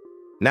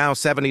 Now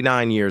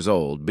 79 years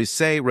old,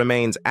 Bisset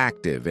remains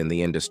active in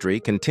the industry,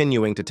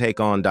 continuing to take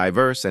on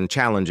diverse and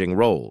challenging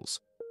roles.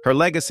 Her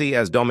legacy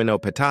as Domino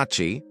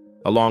Petacci,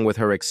 along with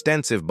her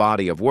extensive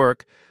body of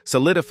work,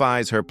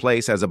 solidifies her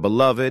place as a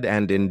beloved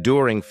and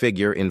enduring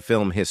figure in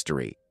film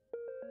history.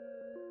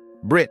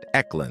 Britt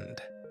Ekland.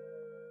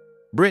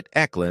 Britt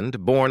Ekland,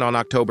 born on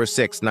October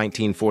 6,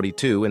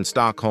 1942 in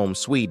Stockholm,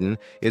 Sweden,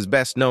 is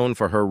best known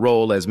for her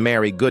role as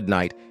Mary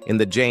Goodnight in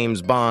the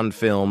James Bond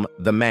film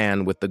The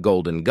Man with the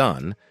Golden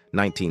Gun,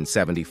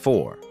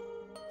 1974.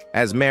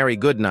 As Mary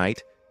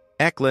Goodnight,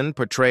 Ekland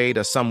portrayed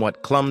a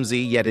somewhat clumsy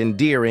yet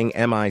endearing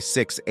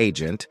MI6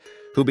 agent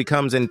who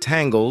becomes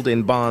entangled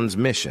in Bond's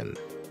mission.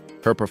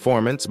 Her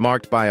performance,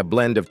 marked by a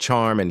blend of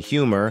charm and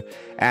humor,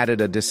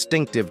 added a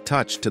distinctive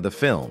touch to the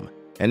film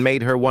and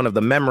made her one of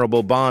the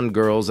memorable Bond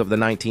girls of the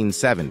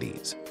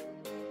 1970s.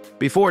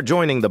 Before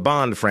joining the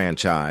Bond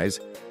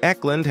franchise,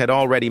 Ekland had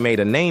already made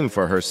a name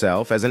for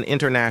herself as an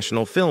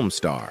international film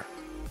star.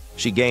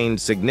 She gained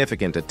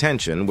significant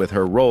attention with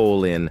her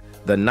role in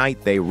The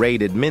Night They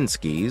Raided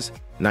Minsky's,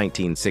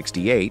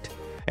 1968,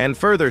 and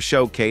further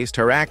showcased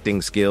her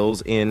acting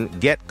skills in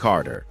Get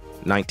Carter,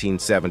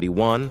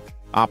 1971,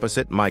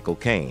 opposite Michael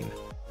Caine.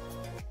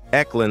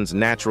 Ekland's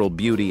natural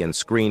beauty and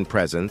screen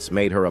presence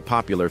made her a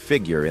popular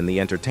figure in the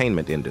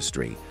entertainment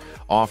industry,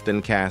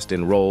 often cast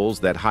in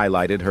roles that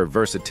highlighted her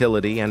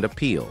versatility and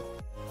appeal.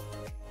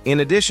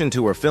 In addition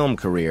to her film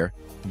career,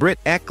 Britt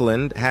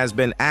Ekland has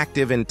been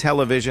active in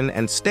television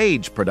and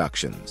stage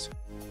productions.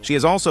 She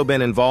has also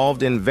been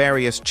involved in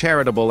various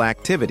charitable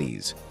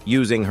activities,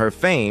 using her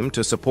fame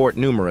to support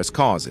numerous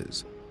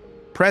causes.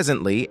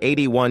 Presently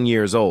 81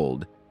 years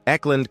old,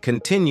 Ekland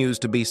continues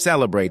to be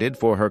celebrated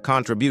for her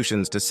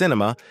contributions to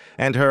cinema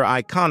and her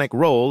iconic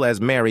role as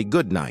Mary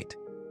Goodnight.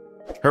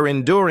 Her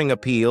enduring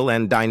appeal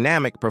and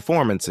dynamic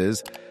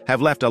performances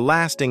have left a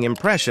lasting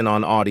impression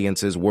on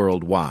audiences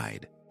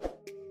worldwide.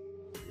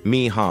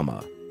 Mie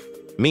Hama.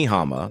 Mie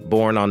Hama,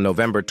 born on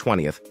November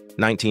 20,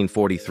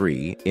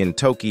 1943, in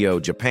Tokyo,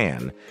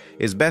 Japan,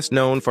 is best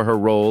known for her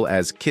role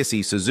as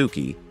Kissy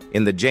Suzuki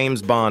in the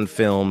James Bond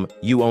film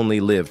You Only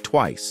Live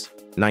Twice,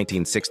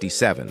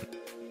 1967.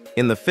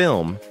 In the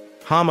film,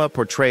 Hama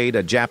portrayed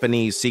a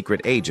Japanese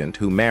secret agent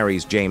who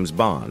marries James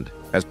Bond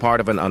as part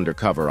of an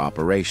undercover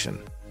operation.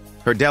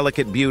 Her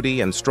delicate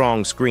beauty and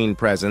strong screen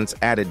presence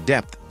added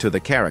depth to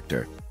the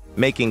character,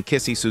 making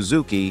Kissy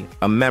Suzuki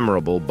a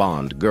memorable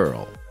Bond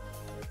girl.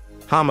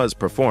 Hama's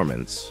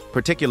performance,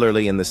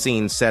 particularly in the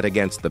scenes set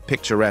against the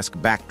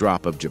picturesque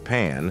backdrop of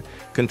Japan,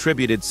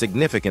 contributed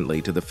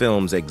significantly to the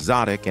film's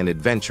exotic and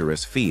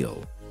adventurous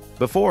feel.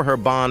 Before her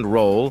Bond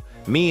role,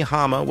 Mie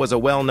Hama was a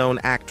well-known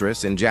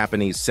actress in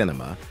Japanese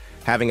cinema,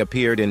 having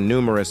appeared in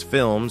numerous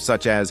films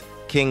such as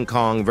King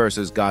Kong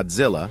vs.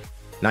 Godzilla,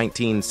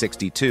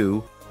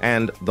 1962,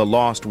 and The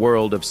Lost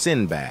World of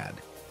Sinbad,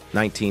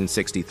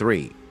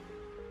 1963.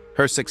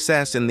 Her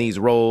success in these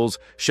roles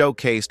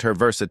showcased her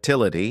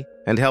versatility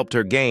and helped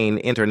her gain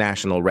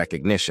international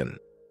recognition.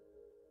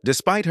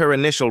 Despite her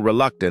initial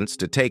reluctance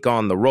to take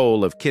on the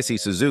role of Kissy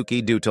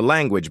Suzuki due to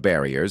language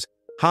barriers,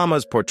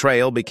 Hama's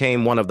portrayal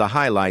became one of the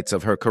highlights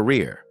of her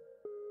career.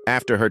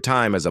 After her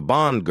time as a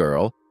Bond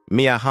girl,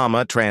 Mie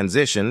Hama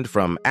transitioned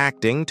from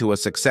acting to a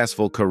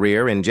successful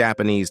career in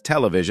Japanese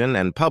television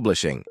and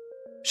publishing.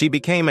 She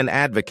became an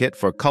advocate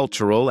for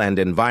cultural and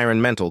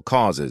environmental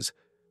causes,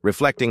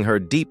 reflecting her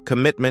deep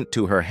commitment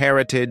to her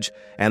heritage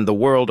and the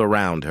world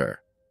around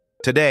her.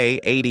 Today,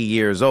 80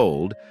 years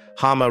old,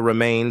 Hama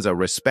remains a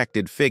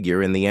respected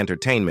figure in the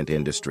entertainment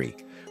industry,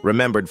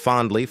 remembered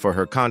fondly for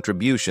her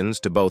contributions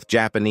to both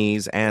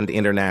Japanese and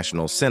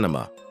international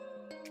cinema.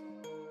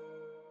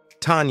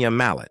 Tanya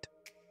Mallet.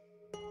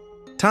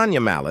 Tanya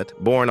Mallet,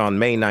 born on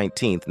May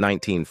 19,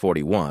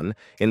 1941,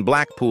 in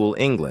Blackpool,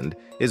 England,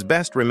 is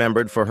best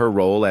remembered for her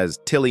role as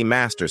Tilly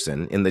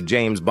Masterson in the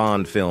James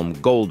Bond film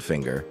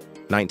Goldfinger,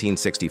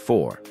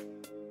 1964.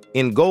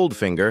 In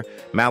Goldfinger,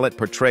 Mallet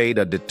portrayed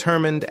a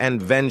determined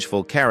and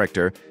vengeful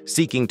character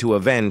seeking to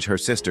avenge her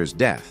sister's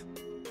death.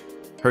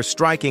 Her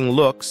striking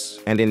looks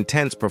and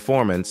intense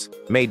performance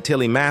made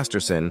Tilly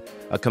Masterson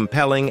a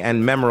compelling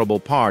and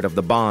memorable part of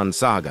the Bond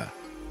saga.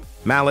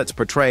 Mallet's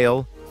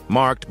portrayal,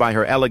 marked by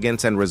her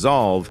elegance and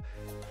resolve,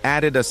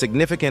 added a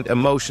significant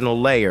emotional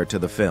layer to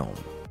the film.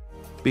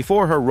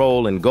 Before her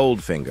role in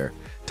Goldfinger,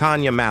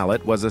 Tanya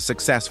Mallet was a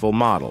successful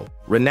model,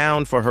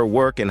 renowned for her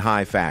work in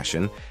high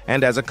fashion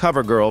and as a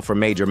cover girl for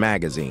major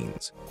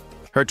magazines.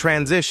 Her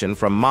transition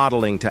from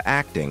modeling to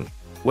acting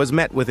was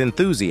met with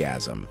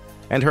enthusiasm,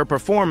 and her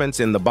performance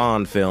in the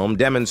Bond film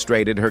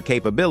demonstrated her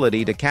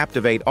capability to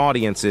captivate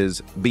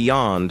audiences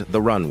beyond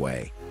the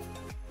runway.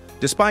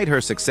 Despite her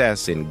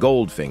success in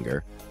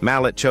Goldfinger,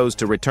 Mallet chose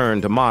to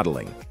return to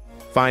modeling,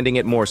 finding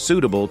it more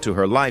suitable to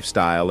her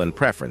lifestyle and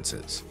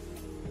preferences.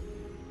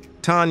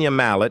 Tanya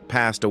Mallet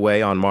passed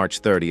away on March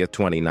 30,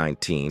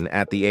 2019,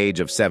 at the age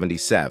of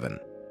 77.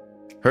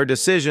 Her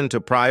decision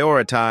to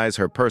prioritize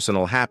her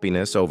personal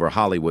happiness over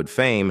Hollywood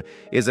fame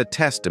is a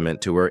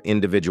testament to her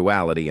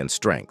individuality and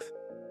strength.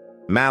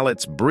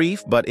 Mallet's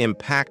brief but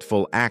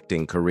impactful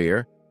acting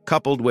career,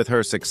 coupled with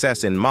her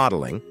success in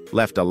modeling,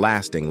 left a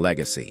lasting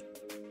legacy.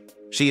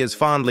 She is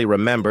fondly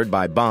remembered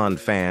by Bond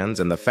fans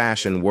and the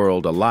fashion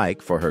world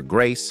alike for her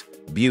grace,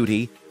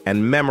 beauty,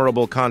 and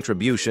memorable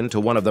contribution to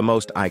one of the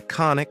most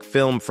iconic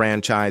film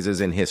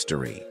franchises in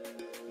history.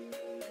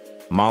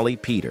 Molly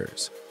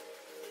Peters.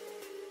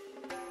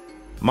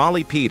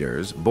 Molly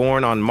Peters,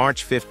 born on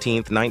March 15,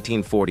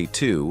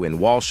 1942 in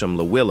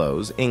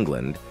Walsham-le-Willows,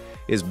 England,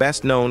 is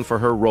best known for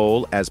her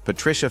role as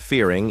Patricia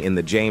Fearing in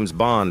the James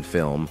Bond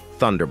film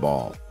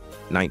Thunderball,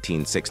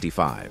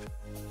 1965.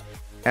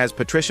 As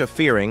Patricia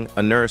Fearing,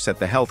 a nurse at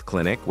the health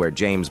clinic where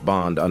James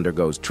Bond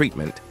undergoes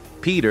treatment,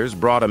 Peters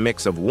brought a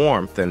mix of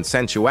warmth and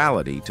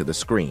sensuality to the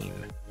screen.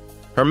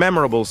 Her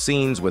memorable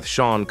scenes with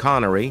Sean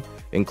Connery,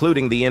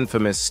 including the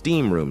infamous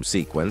steam room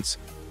sequence,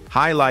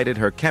 highlighted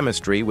her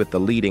chemistry with the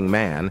leading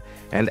man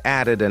and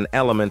added an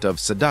element of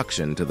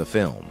seduction to the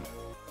film.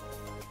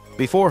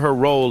 Before her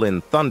role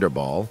in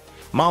Thunderball,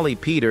 Molly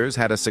Peters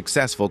had a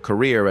successful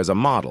career as a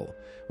model,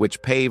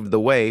 which paved the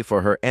way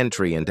for her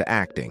entry into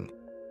acting.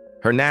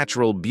 Her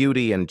natural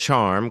beauty and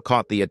charm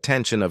caught the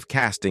attention of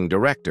casting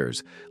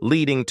directors,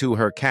 leading to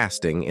her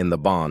casting in the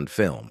Bond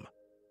film.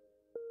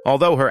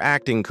 Although her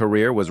acting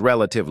career was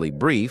relatively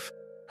brief,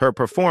 her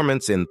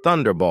performance in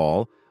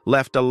Thunderball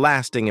left a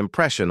lasting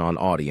impression on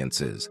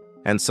audiences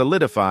and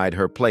solidified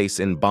her place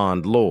in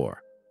Bond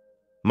lore.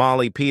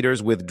 Molly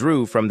Peters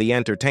withdrew from the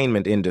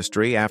entertainment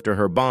industry after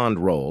her Bond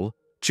role,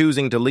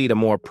 choosing to lead a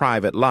more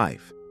private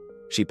life.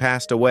 She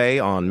passed away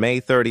on May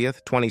 30,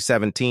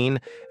 2017,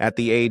 at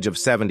the age of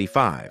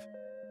 75.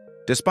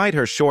 Despite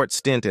her short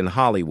stint in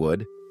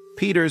Hollywood,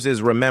 Peters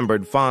is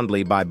remembered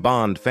fondly by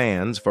Bond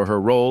fans for her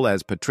role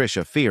as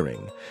Patricia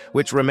Fearing,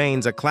 which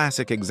remains a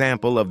classic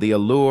example of the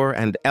allure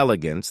and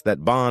elegance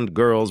that Bond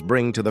girls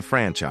bring to the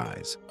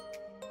franchise.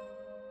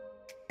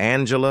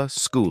 Angela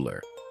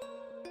Schuyler.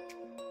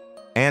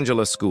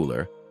 Angela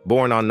Schuyler,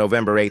 born on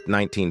November 8,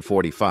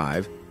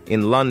 1945,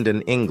 in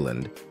London,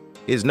 England,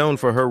 is known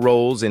for her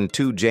roles in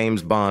 2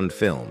 James Bond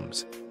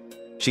films.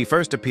 She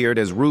first appeared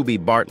as Ruby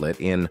Bartlett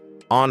in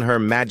On Her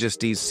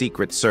Majesty's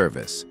Secret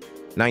Service,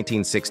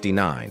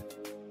 1969,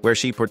 where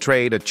she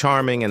portrayed a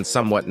charming and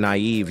somewhat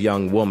naive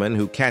young woman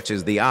who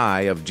catches the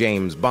eye of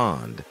James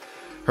Bond.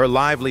 Her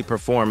lively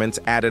performance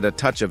added a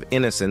touch of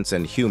innocence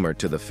and humor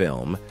to the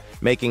film,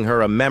 making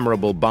her a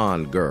memorable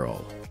Bond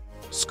girl.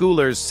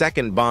 Schuyler's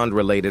second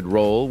Bond-related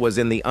role was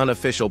in the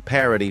unofficial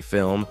parody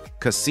film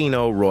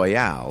Casino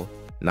Royale,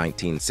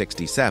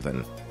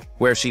 1967,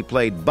 where she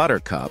played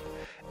Buttercup,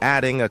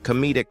 adding a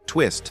comedic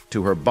twist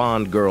to her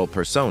Bond girl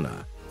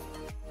persona.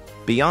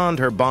 Beyond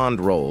her Bond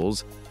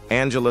roles,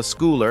 Angela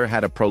Schuyler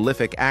had a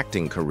prolific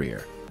acting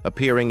career,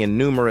 appearing in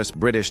numerous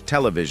British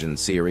television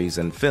series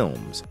and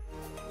films.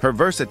 Her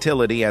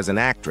versatility as an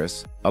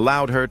actress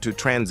allowed her to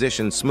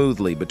transition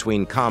smoothly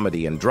between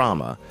comedy and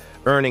drama,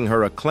 earning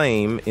her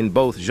acclaim in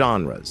both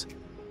genres.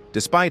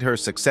 Despite her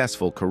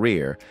successful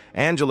career,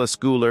 Angela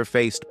Schuyler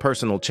faced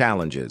personal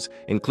challenges,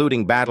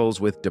 including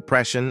battles with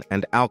depression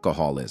and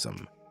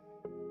alcoholism.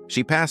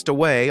 She passed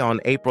away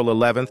on April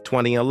 11,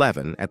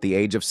 2011, at the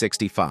age of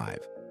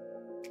 65.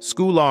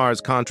 Schuyler's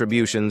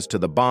contributions to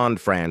the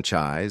Bond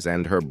franchise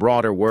and her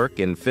broader work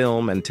in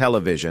film and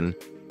television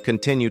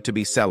continue to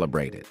be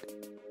celebrated.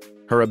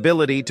 Her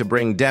ability to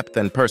bring depth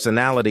and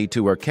personality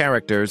to her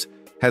characters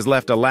has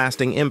left a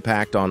lasting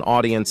impact on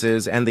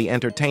audiences and the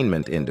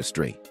entertainment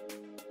industry.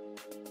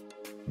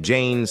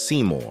 Jane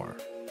Seymour.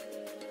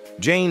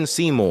 Jane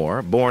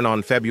Seymour, born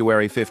on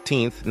February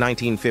 15,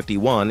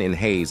 1951 in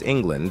Hayes,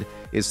 England,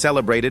 is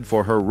celebrated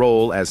for her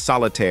role as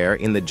Solitaire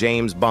in the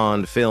James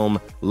Bond film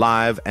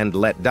Live and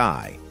Let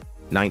Die,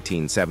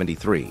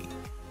 1973.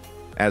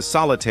 As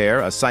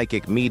Solitaire, a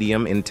psychic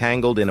medium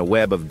entangled in a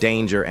web of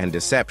danger and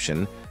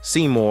deception,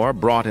 Seymour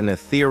brought an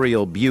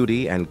ethereal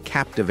beauty and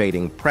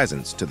captivating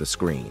presence to the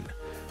screen.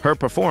 Her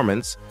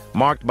performance,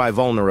 marked by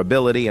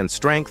vulnerability and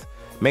strength,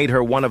 made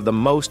her one of the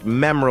most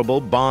memorable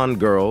Bond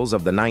girls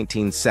of the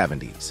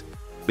 1970s.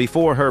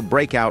 Before her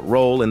breakout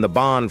role in the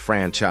Bond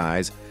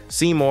franchise,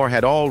 Seymour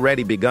had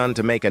already begun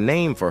to make a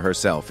name for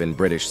herself in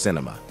British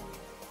cinema.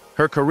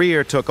 Her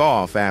career took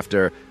off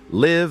after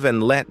Live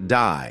and Let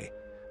Die,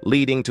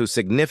 leading to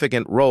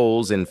significant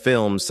roles in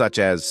films such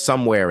as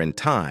Somewhere in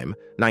Time,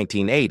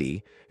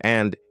 1980,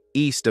 and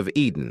East of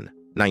Eden,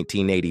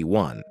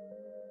 1981.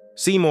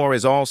 Seymour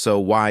is also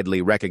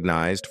widely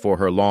recognized for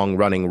her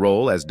long-running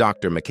role as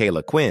Dr.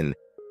 Michaela Quinn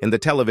in the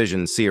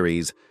television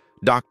series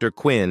Dr.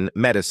 Quinn,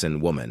 Medicine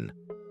Woman,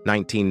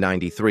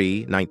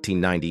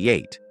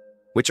 1993-1998,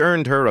 which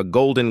earned her a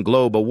Golden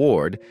Globe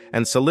Award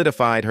and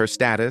solidified her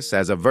status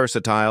as a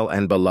versatile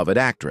and beloved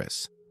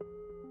actress.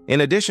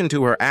 In addition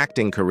to her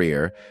acting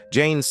career,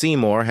 Jane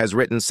Seymour has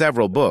written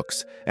several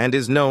books and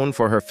is known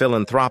for her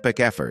philanthropic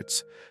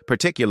efforts,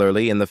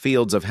 particularly in the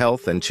fields of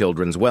health and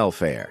children's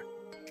welfare.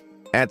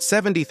 At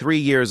 73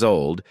 years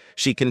old,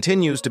 she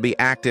continues to be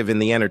active in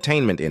the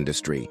entertainment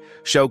industry,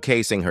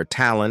 showcasing her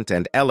talent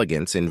and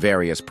elegance in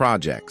various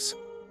projects.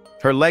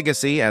 Her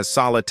legacy as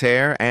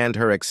Solitaire and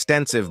her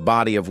extensive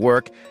body of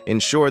work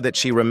ensure that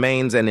she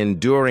remains an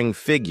enduring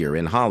figure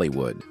in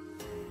Hollywood.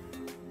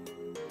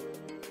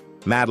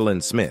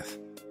 Madeline Smith.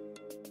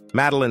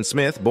 Madeline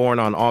Smith, born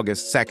on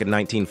August 2,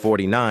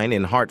 1949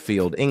 in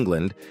Hartfield,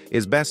 England,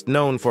 is best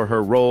known for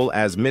her role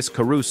as Miss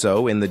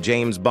Caruso in the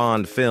James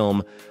Bond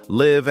film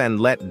Live and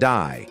Let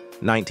Die,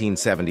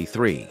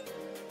 1973.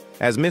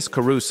 As Miss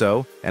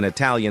Caruso, an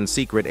Italian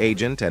secret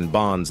agent and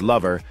Bond's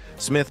lover,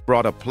 Smith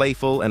brought a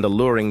playful and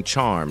alluring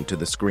charm to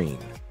the screen.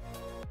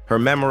 Her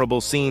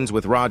memorable scenes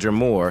with Roger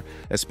Moore,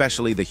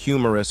 especially the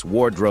humorous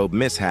wardrobe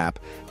mishap,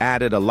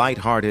 added a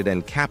lighthearted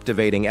and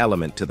captivating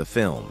element to the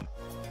film.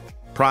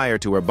 Prior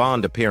to her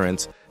Bond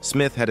appearance,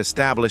 Smith had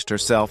established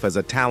herself as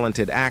a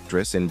talented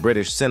actress in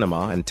British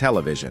cinema and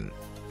television.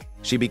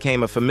 She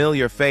became a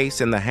familiar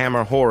face in the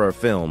Hammer horror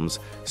films,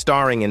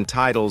 starring in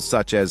titles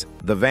such as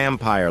The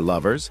Vampire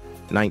Lovers,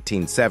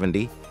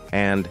 1970,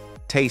 and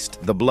Taste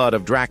the Blood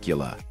of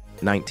Dracula,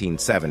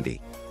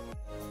 1970.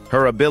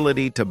 Her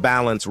ability to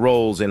balance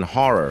roles in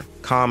horror,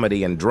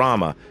 comedy, and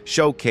drama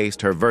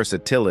showcased her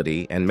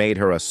versatility and made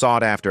her a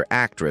sought-after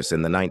actress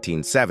in the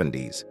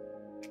 1970s.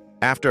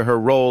 After her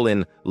role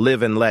in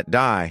Live and Let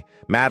Die,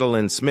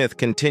 Madeline Smith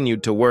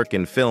continued to work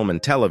in film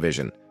and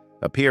television,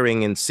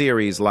 appearing in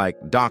series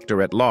like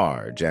Doctor at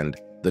Large and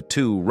The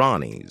Two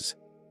Ronnies.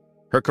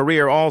 Her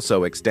career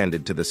also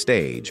extended to the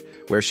stage,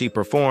 where she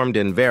performed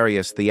in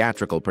various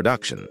theatrical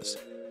productions.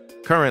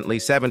 Currently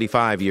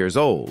 75 years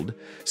old,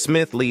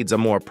 Smith leads a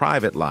more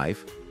private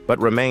life,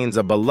 but remains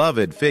a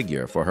beloved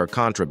figure for her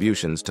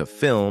contributions to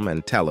film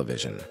and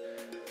television.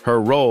 Her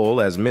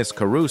role as Miss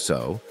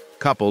Caruso,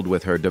 coupled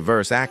with her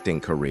diverse acting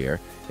career,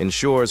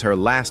 ensures her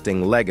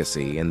lasting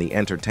legacy in the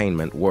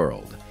entertainment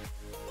world.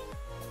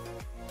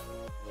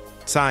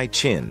 Tsai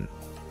Chin.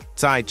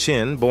 Tsai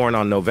Chin, born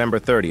on November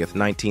 30,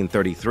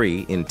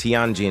 1933, in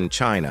Tianjin,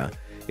 China,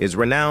 is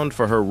renowned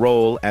for her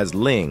role as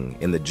Ling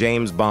in the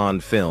James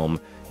Bond film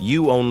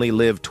You Only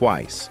Live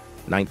Twice,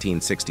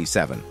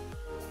 1967.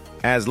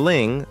 As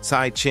Ling,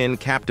 Tsai Chin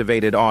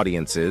captivated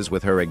audiences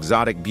with her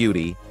exotic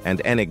beauty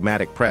and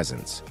enigmatic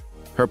presence.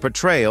 Her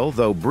portrayal,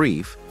 though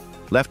brief,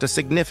 left a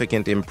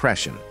significant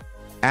impression,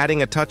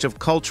 adding a touch of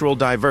cultural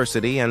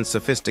diversity and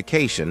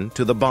sophistication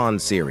to the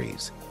Bond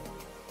series.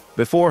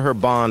 Before her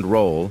Bond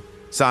role,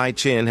 Tsai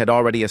Chin had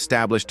already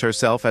established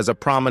herself as a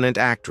prominent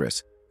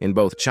actress in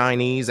both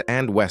Chinese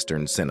and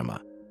Western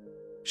cinema.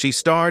 She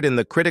starred in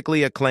the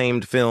critically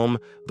acclaimed film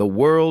The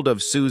World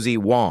of Susie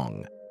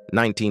Wong,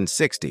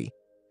 1960,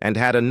 and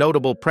had a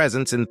notable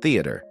presence in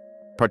theater,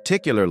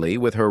 particularly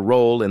with her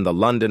role in the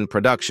London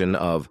production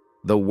of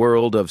The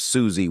World of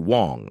Susie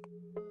Wong.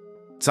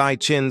 Tsai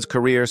Chin's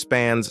career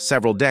spans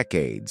several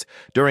decades,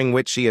 during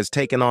which she has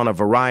taken on a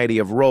variety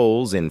of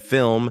roles in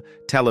film,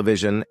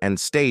 television, and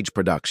stage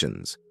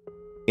productions.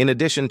 In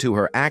addition to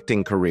her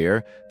acting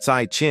career,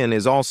 Tsai Chin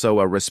is also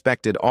a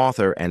respected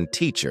author and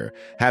teacher,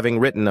 having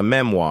written a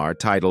memoir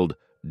titled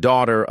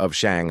Daughter of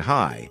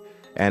Shanghai,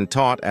 and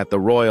taught at the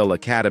Royal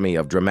Academy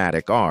of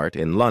Dramatic Art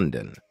in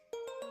London.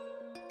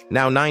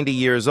 Now 90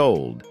 years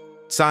old,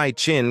 Tsai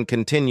Chin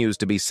continues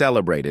to be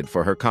celebrated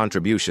for her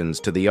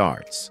contributions to the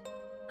arts.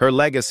 Her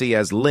legacy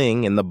as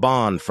Ling in the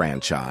Bond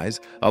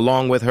franchise,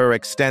 along with her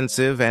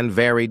extensive and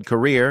varied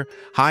career,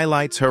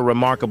 highlights her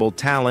remarkable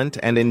talent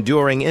and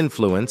enduring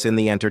influence in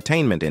the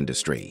entertainment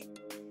industry.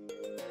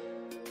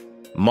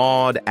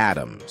 Maud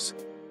Adams.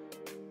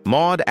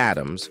 Maud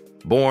Adams,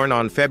 born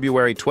on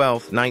February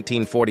 12,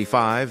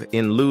 1945,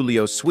 in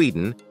Luleå,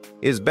 Sweden,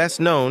 is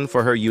best known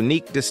for her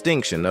unique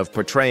distinction of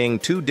portraying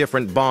two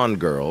different Bond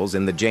girls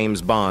in the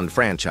James Bond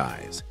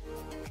franchise.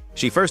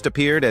 She first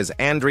appeared as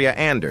Andrea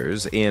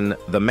Anders in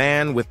The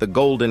Man with the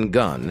Golden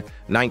Gun,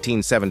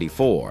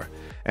 1974,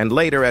 and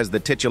later as the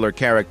titular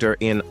character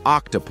in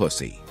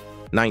Octopussy,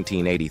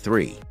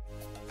 1983.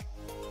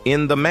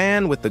 In The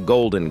Man with the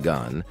Golden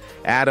Gun,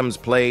 Adams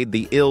played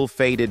the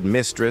ill-fated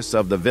mistress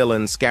of the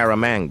villain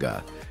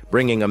Scaramanga,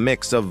 bringing a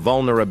mix of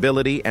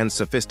vulnerability and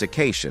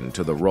sophistication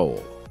to the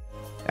role.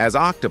 As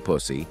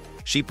Octopussy,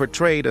 she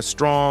portrayed a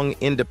strong,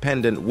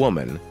 independent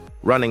woman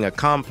running a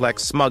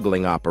complex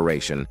smuggling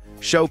operation,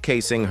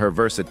 showcasing her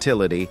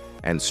versatility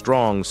and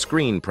strong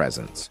screen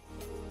presence.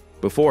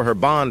 Before her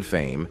Bond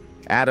fame,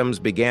 Adams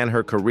began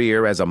her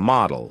career as a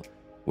model,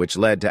 which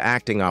led to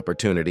acting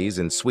opportunities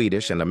in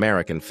Swedish and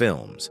American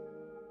films.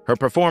 Her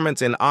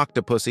performance in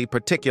Octopussy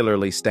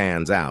particularly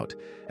stands out,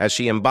 as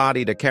she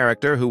embodied a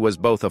character who was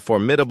both a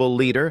formidable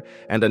leader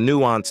and a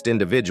nuanced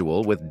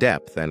individual with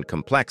depth and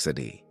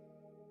complexity.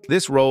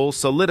 This role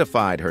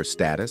solidified her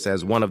status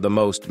as one of the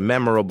most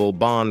memorable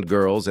Bond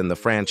girls in the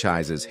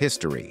franchise's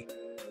history.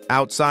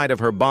 Outside of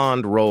her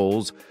Bond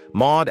roles,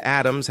 Maud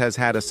Adams has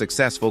had a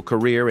successful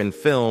career in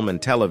film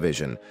and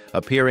television,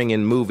 appearing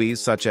in movies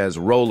such as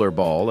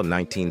Rollerball in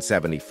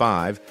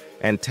 1975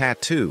 and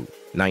Tattoo,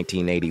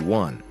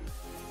 1981.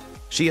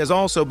 She has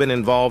also been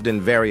involved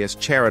in various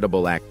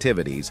charitable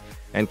activities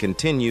and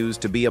continues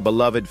to be a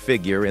beloved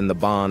figure in the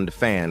Bond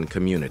fan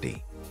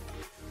community.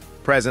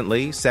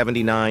 Presently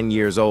 79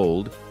 years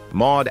old,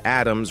 Maud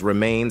Adams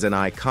remains an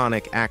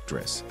iconic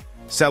actress,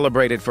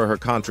 celebrated for her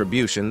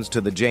contributions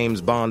to the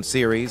James Bond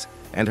series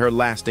and her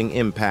lasting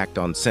impact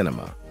on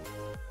cinema.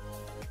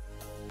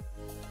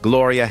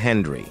 Gloria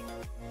Hendry.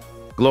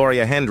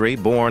 Gloria Hendry,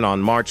 born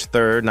on March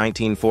 3,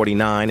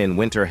 1949 in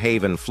Winter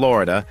Haven,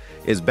 Florida,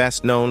 is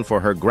best known for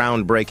her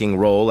groundbreaking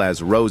role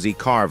as Rosie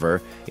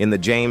Carver in the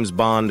James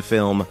Bond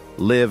film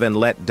Live and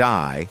Let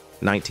Die,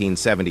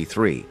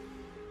 1973.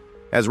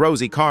 As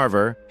Rosie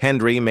Carver,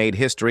 Hendry made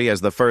history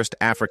as the first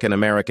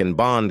African-American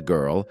Bond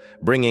girl,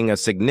 bringing a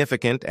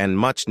significant and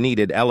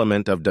much-needed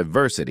element of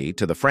diversity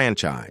to the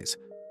franchise.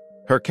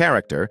 Her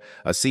character,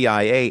 a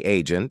CIA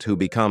agent who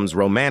becomes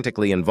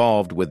romantically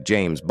involved with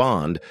James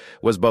Bond,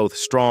 was both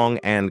strong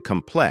and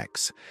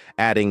complex,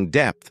 adding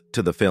depth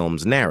to the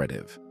film's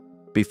narrative.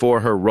 Before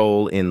her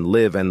role in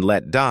Live and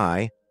Let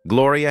Die,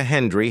 Gloria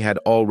Hendry had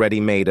already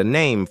made a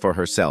name for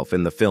herself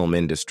in the film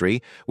industry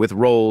with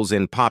roles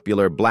in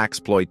popular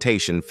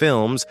blaxploitation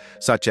films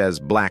such as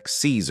Black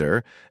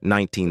Caesar,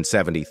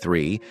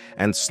 1973,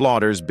 and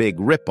Slaughter's Big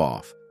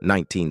Ripoff,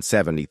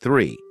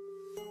 1973.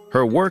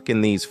 Her work in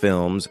these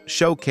films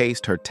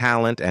showcased her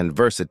talent and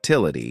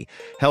versatility,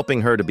 helping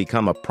her to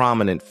become a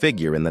prominent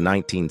figure in the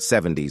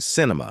 1970s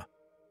cinema.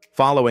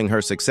 Following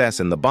her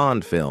success in the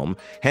Bond film,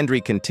 Hendry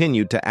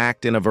continued to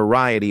act in a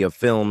variety of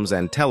films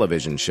and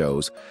television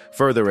shows,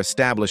 further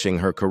establishing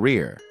her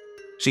career.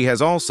 She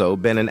has also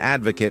been an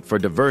advocate for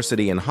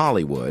diversity in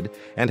Hollywood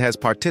and has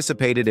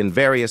participated in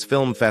various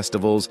film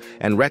festivals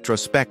and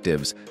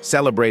retrospectives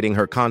celebrating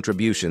her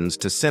contributions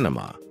to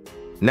cinema.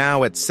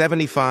 Now at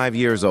 75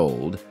 years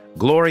old,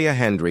 Gloria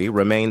Hendry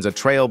remains a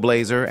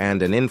trailblazer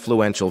and an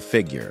influential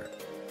figure,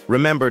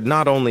 remembered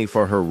not only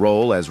for her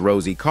role as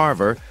Rosie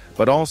Carver,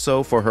 but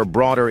also for her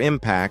broader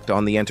impact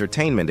on the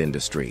entertainment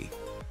industry.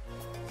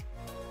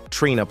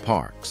 Trina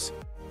Parks.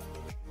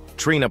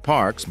 Trina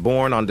Parks,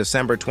 born on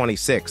December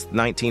 26,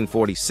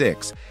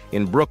 1946,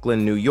 in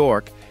Brooklyn, New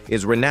York,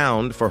 is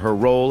renowned for her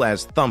role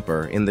as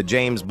Thumper in the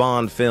James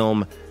Bond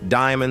film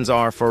Diamonds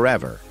Are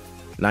Forever,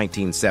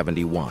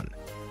 1971.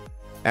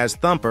 As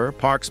Thumper,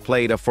 Parks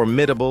played a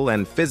formidable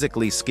and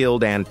physically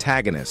skilled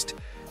antagonist,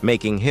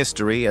 making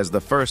history as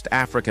the first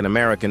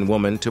African-American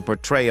woman to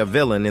portray a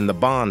villain in the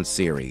Bond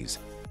series.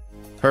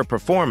 Her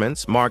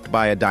performance, marked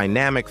by a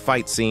dynamic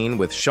fight scene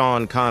with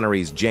Sean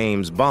Connery's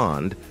James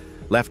Bond,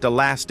 left a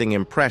lasting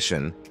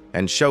impression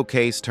and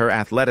showcased her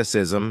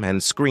athleticism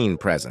and screen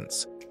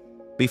presence.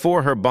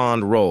 Before her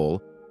Bond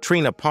role,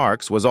 Trina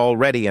Parks was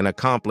already an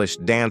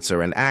accomplished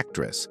dancer and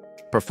actress,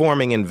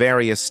 performing in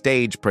various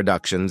stage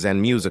productions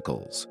and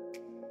musicals.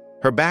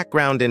 Her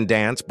background in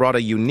dance brought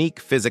a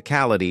unique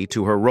physicality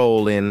to her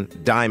role in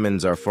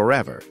Diamonds Are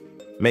Forever,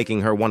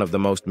 making her one of the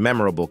most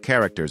memorable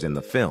characters in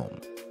the film.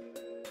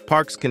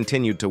 Parks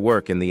continued to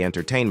work in the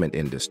entertainment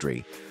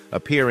industry,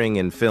 appearing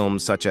in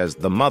films such as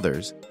The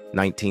Mothers,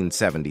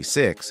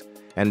 1976,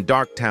 and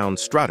Darktown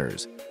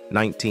Strutters,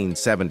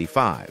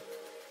 1975.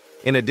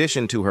 In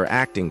addition to her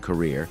acting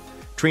career,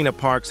 Trina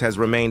Parks has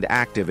remained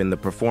active in the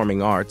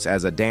performing arts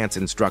as a dance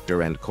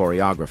instructor and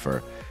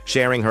choreographer,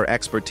 sharing her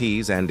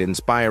expertise and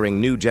inspiring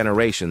new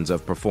generations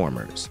of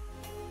performers.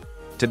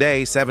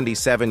 Today,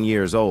 77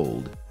 years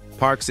old,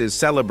 Parks is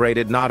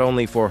celebrated not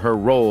only for her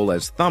role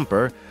as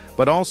Thumper,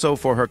 but also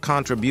for her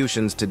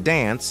contributions to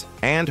dance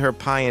and her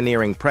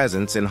pioneering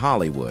presence in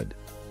Hollywood.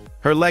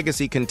 Her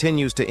legacy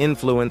continues to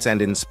influence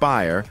and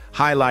inspire,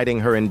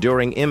 highlighting her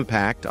enduring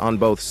impact on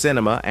both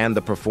cinema and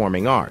the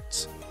performing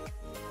arts.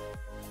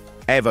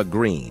 Eva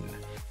Green.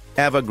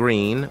 Eva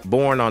Green,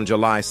 born on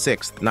July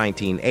 6,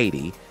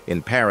 1980,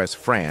 in Paris,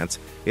 France,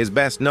 is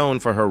best known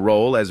for her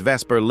role as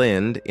Vesper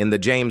Lind in the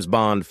James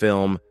Bond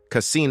film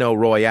Casino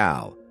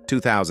Royale,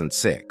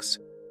 2006.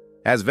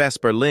 As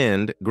Vesper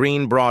Lynd,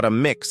 Green brought a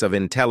mix of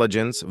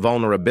intelligence,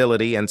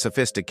 vulnerability, and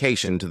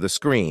sophistication to the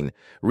screen,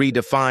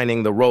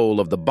 redefining the role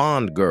of the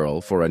Bond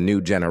girl for a new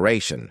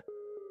generation.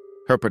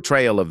 Her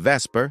portrayal of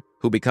Vesper,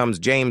 who becomes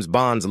James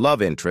Bond's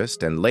love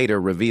interest and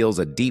later reveals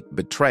a deep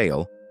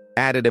betrayal,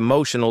 added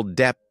emotional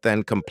depth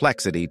and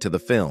complexity to the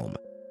film,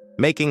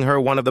 making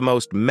her one of the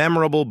most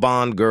memorable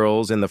Bond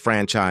girls in the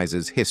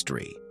franchise's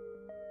history.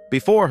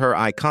 Before her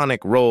iconic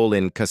role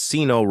in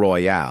Casino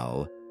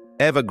Royale,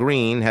 Eva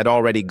Green had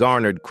already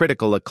garnered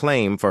critical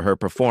acclaim for her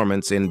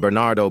performance in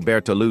Bernardo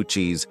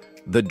Bertolucci's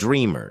The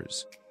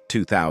Dreamers,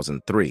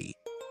 2003.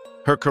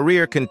 Her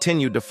career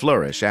continued to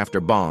flourish after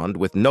Bond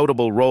with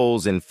notable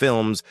roles in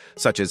films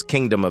such as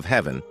Kingdom of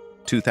Heaven,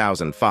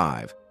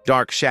 2005,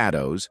 Dark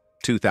Shadows,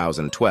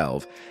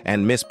 2012,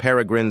 and Miss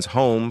Peregrine's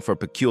Home for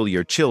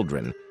Peculiar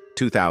Children,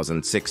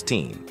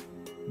 2016.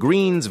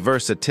 Green's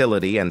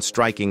versatility and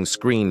striking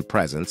screen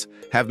presence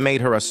have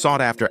made her a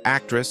sought-after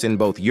actress in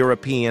both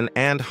European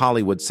and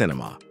Hollywood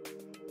cinema.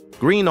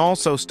 Green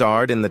also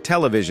starred in the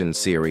television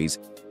series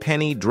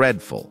Penny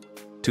Dreadful,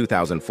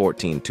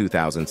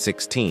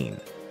 2014-2016,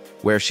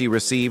 where she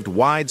received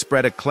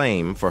widespread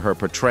acclaim for her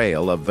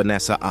portrayal of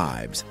Vanessa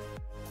Ives.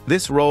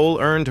 This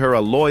role earned her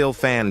a loyal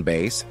fan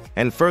base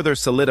and further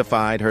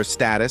solidified her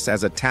status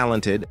as a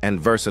talented and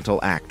versatile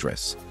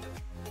actress.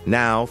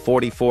 Now,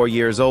 44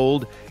 years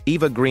old,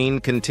 Eva Green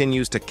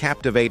continues to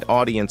captivate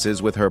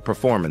audiences with her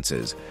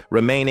performances,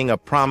 remaining a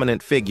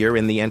prominent figure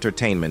in the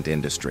entertainment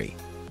industry.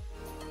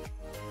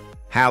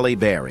 Halle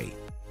Berry.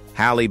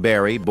 Halle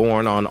Berry,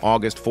 born on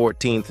August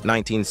 14,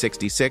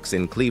 1966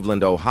 in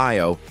Cleveland,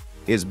 Ohio,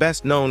 is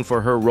best known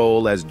for her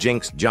role as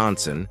Jinx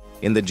Johnson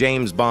in the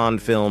James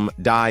Bond film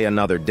Die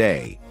Another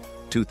Day,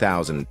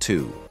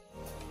 2002.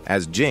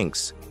 As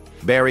Jinx,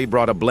 Berry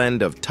brought a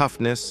blend of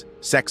toughness,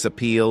 sex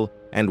appeal,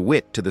 and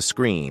wit to the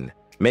screen,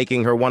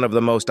 making her one of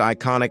the most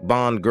iconic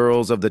Bond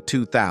girls of the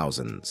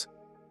 2000s.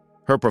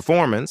 Her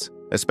performance,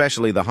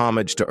 especially the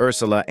homage to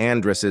Ursula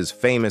Andress's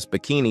famous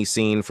bikini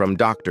scene from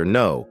Dr.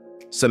 No,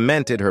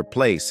 cemented her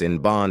place in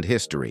Bond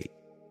history.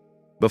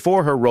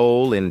 Before her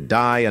role in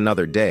Die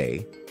Another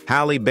Day,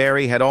 Halle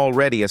Berry had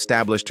already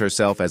established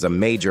herself as a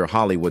major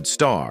Hollywood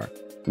star,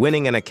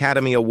 winning an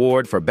Academy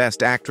Award for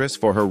Best Actress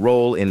for her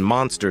role in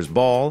Monsters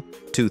Ball,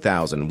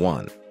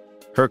 2001.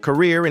 Her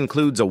career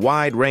includes a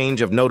wide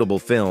range of notable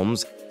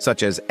films,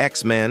 such as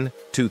X-Men,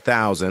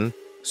 2000,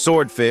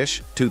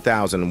 Swordfish,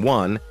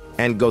 2001,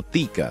 and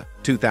Gothika,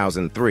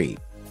 2003.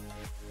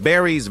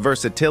 Berry's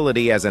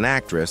versatility as an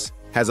actress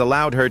has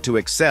allowed her to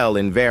excel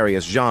in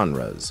various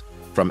genres,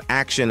 from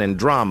action and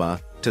drama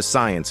to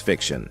science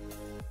fiction.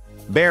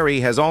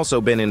 Berry has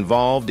also been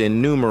involved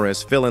in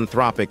numerous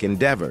philanthropic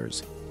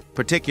endeavors,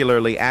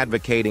 particularly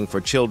advocating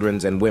for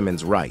children's and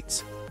women's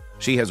rights.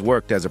 She has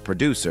worked as a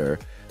producer,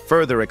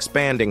 further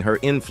expanding her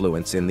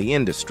influence in the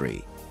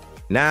industry.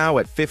 Now,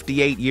 at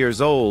 58 years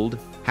old,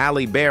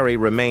 Halle Berry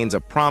remains a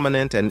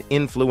prominent and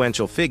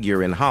influential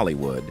figure in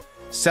Hollywood,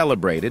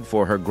 celebrated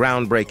for her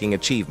groundbreaking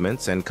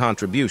achievements and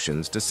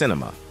contributions to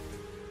cinema.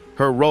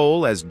 Her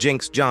role as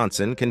Jinx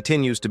Johnson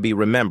continues to be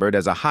remembered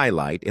as a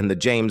highlight in the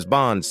James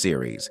Bond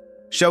series,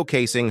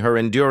 showcasing her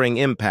enduring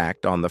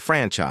impact on the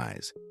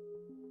franchise.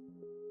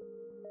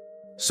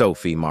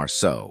 Sophie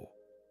Marceau.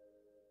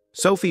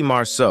 Sophie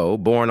Marceau,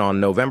 born on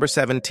November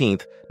 17,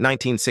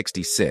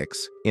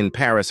 1966, in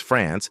Paris,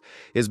 France,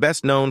 is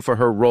best known for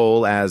her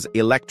role as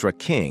Electra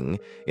King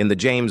in the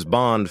James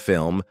Bond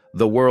film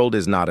The World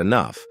Is Not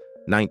Enough,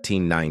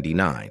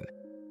 1999.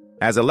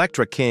 As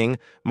Electra King,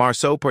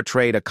 Marceau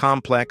portrayed a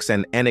complex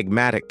and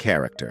enigmatic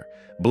character,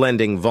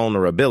 blending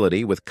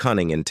vulnerability with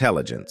cunning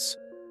intelligence.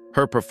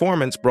 Her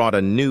performance brought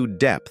a new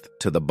depth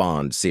to the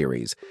Bond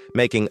series,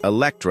 making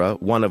Electra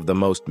one of the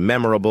most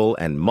memorable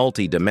and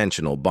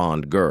multi-dimensional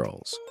Bond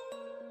girls.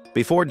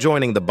 Before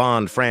joining the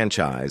Bond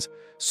franchise,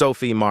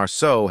 Sophie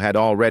Marceau had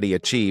already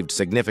achieved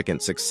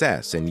significant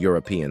success in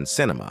European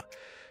cinema.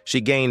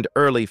 She gained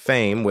early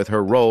fame with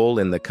her role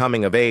in the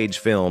coming-of-age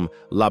film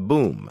La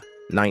Boom,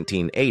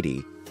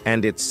 1980,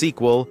 and its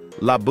sequel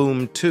La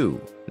Boom 2,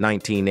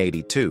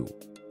 1982.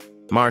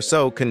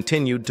 Marceau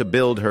continued to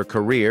build her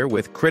career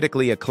with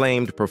critically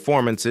acclaimed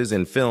performances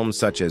in films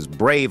such as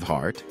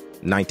Braveheart,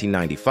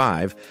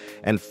 1995,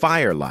 and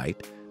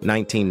Firelight,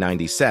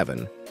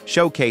 1997,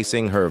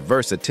 showcasing her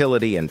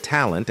versatility and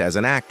talent as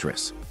an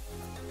actress.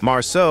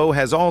 Marceau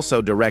has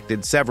also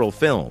directed several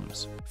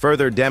films,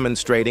 further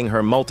demonstrating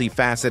her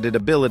multifaceted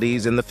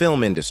abilities in the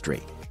film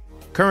industry.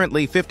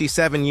 Currently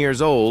 57 years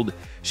old,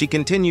 she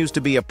continues to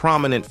be a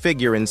prominent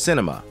figure in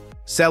cinema,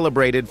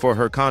 celebrated for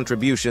her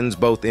contributions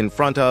both in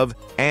front of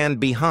and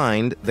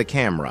behind the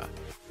camera.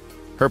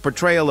 Her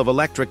portrayal of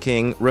Electra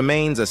King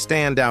remains a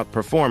standout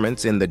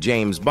performance in the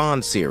James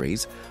Bond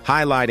series,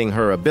 highlighting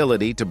her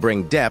ability to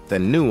bring depth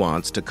and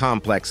nuance to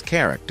complex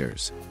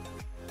characters.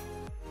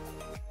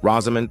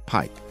 Rosamund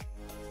Pike.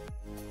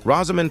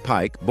 Rosamund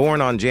Pike,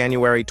 born on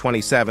January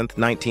 27,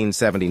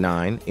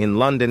 1979, in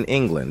London,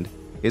 England,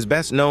 is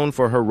best known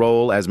for her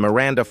role as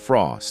Miranda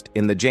Frost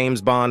in the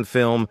James Bond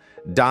film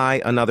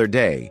Die Another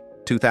Day,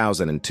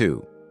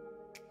 2002.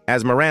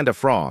 As Miranda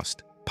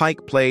Frost,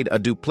 Pike played a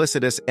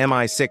duplicitous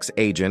MI6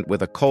 agent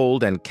with a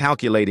cold and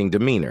calculating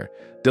demeanor,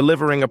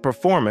 delivering a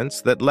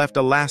performance that left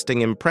a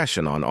lasting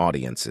impression on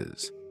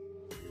audiences.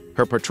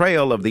 Her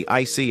portrayal of the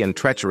icy and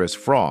treacherous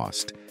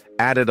Frost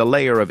added a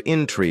layer of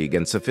intrigue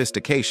and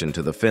sophistication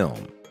to the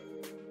film.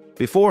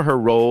 Before her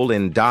role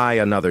in Die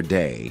Another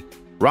Day,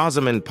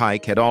 Rosamund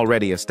Pike had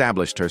already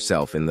established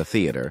herself in the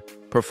theater,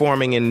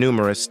 performing in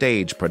numerous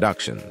stage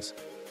productions.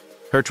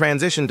 Her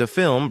transition to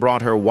film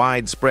brought her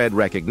widespread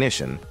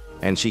recognition,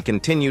 and she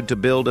continued to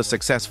build a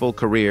successful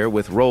career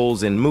with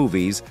roles in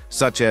movies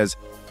such as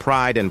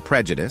Pride and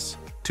Prejudice,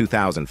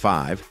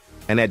 2005,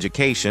 An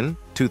Education,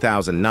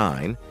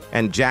 2009,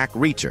 and Jack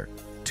Reacher,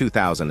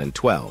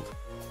 2012.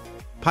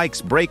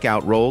 Pike's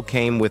breakout role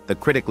came with the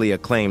critically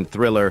acclaimed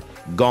thriller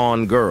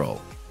Gone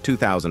Girl,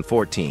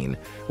 2014,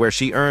 where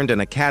she earned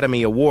an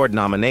Academy Award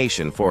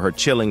nomination for her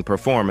chilling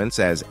performance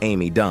as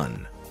Amy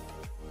Dunn.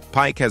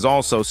 Pike has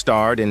also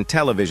starred in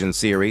television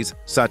series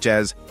such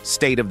as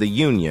State of the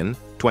Union,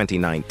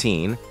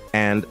 2019,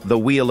 and The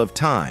Wheel of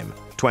Time,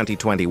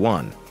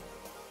 2021.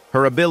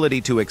 Her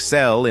ability to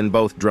excel in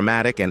both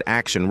dramatic and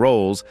action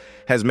roles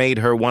has made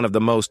her one of the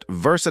most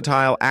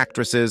versatile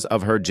actresses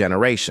of her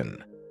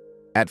generation.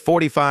 At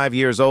 45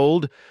 years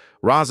old,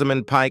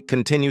 Rosamund Pike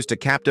continues to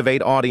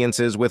captivate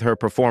audiences with her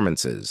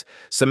performances,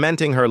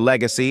 cementing her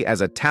legacy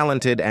as a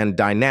talented and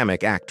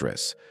dynamic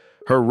actress.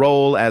 Her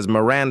role as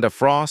Miranda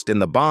Frost in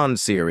the Bond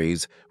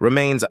series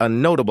remains a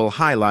notable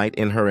highlight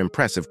in her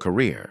impressive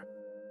career.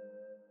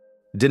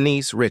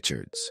 Denise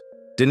Richards.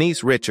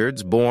 Denise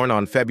Richards, born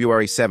on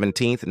February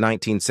 17,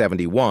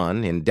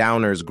 1971, in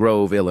Downers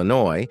Grove,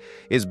 Illinois,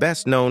 is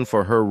best known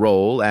for her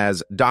role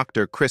as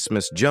Dr.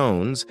 Christmas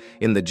Jones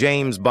in the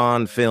James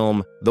Bond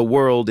film The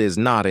World Is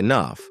Not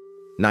Enough,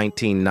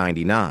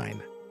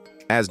 1999.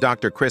 As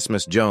Dr.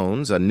 Christmas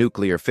Jones, a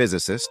nuclear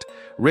physicist,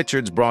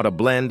 Richards brought a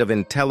blend of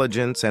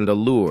intelligence and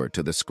allure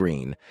to the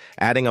screen,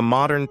 adding a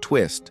modern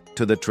twist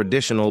to the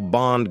traditional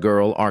Bond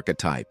girl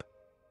archetype.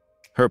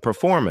 Her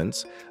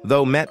performance,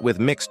 though met with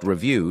mixed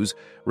reviews,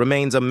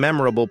 remains a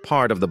memorable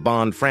part of the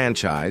Bond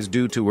franchise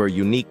due to her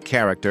unique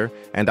character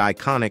and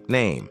iconic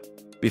name.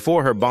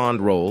 Before her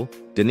Bond role,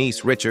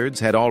 Denise Richards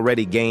had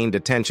already gained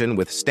attention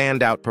with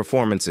standout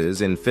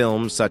performances in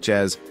films such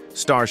as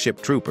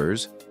Starship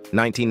Troopers,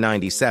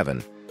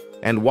 1997,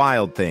 and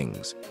Wild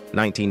Things,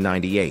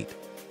 1998.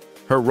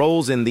 Her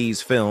roles in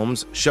these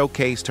films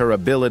showcased her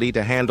ability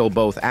to handle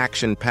both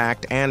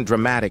action-packed and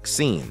dramatic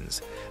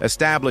scenes,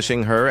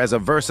 establishing her as a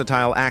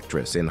versatile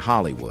actress in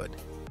Hollywood.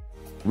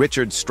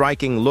 Richards'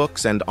 striking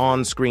looks and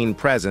on-screen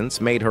presence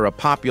made her a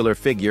popular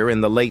figure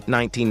in the late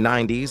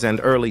 1990s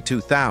and early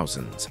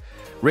 2000s.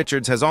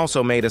 Richards has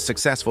also made a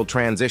successful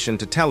transition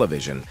to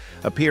television,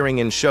 appearing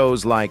in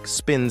shows like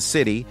Spin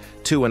City,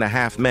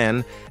 2.5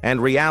 Men,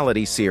 and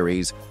reality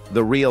series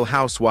The Real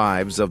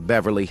Housewives of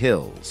Beverly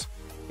Hills.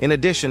 In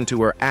addition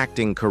to her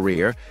acting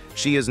career,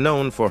 she is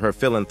known for her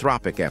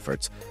philanthropic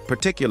efforts,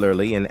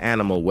 particularly in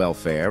animal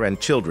welfare and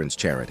children's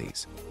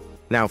charities.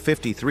 Now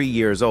 53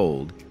 years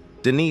old,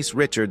 Denise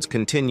Richards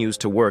continues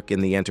to work in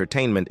the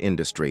entertainment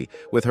industry,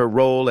 with her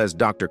role as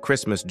Dr.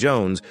 Christmas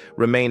Jones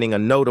remaining a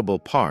notable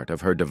part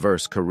of her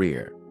diverse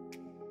career.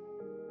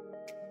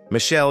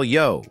 Michelle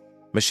Yeoh.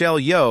 Michelle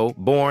Yeoh,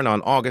 born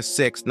on August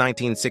 6,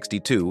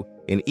 1962,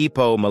 in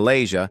Ipoh,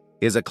 Malaysia,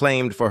 is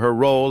acclaimed for her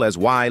role as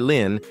Wai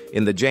Lin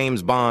in the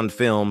James Bond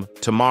film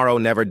Tomorrow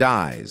Never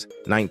Dies,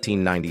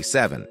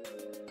 1997.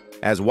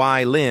 As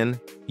Wai Lin,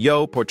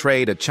 Yeoh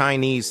portrayed a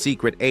Chinese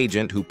secret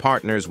agent who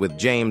partners with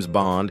James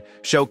Bond,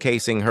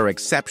 showcasing her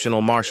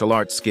exceptional martial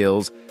arts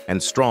skills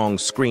and strong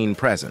screen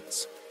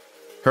presence.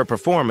 Her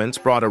performance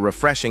brought a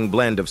refreshing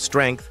blend of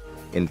strength,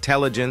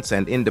 intelligence,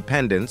 and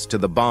independence to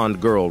the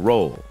Bond girl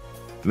role,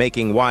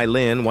 making Wai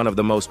Lin one of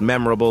the most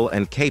memorable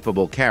and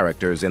capable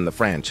characters in the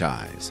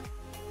franchise.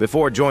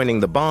 Before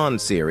joining the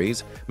Bond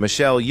series,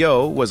 Michelle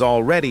Yeoh was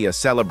already a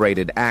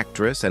celebrated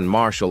actress and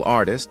martial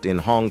artist in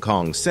Hong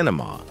Kong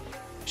cinema.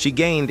 She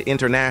gained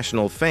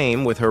international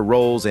fame with her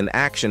roles in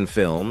action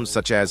films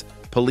such as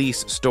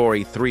Police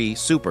Story 3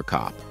 Super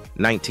Cop,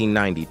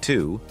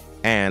 1992,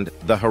 and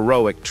The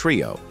Heroic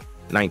Trio,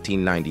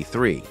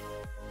 1993.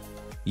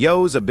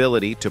 Yeoh's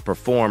ability to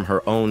perform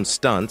her own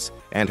stunts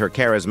and her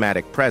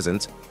charismatic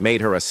presence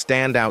made her a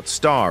standout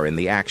star in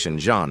the action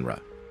genre.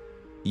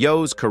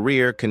 Yeoh's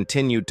career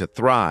continued to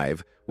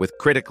thrive with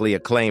critically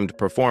acclaimed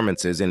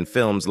performances in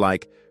films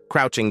like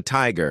Crouching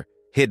Tiger,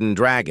 Hidden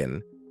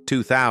Dragon,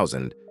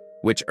 2000,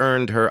 which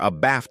earned her a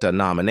BAFTA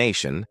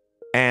nomination,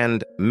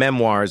 and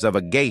Memoirs of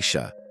a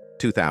Geisha,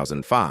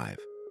 2005.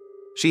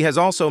 She has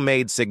also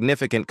made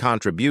significant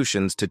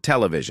contributions to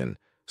television,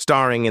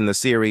 starring in the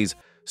series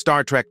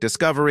Star Trek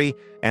Discovery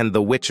and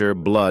The Witcher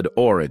Blood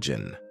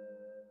Origin.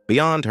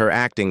 Beyond her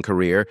acting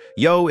career,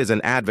 Yeoh is an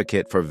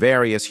advocate for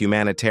various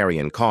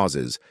humanitarian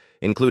causes,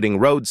 including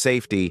road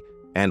safety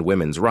and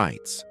women's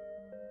rights.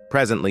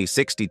 Presently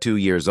 62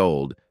 years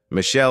old,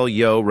 Michelle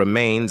Yeoh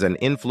remains an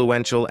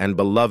influential and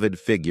beloved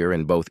figure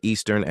in both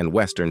Eastern and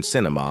Western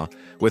cinema,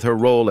 with her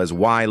role as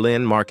Wai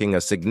Lin marking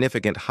a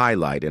significant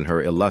highlight in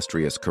her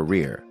illustrious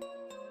career.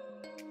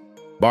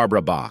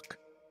 Barbara Bach.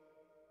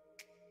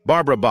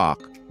 Barbara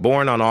Bach,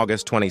 born on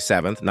August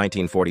 27,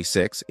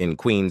 1946, in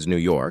Queens, New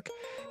York,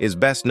 is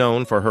best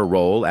known for her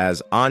role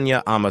as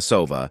Anya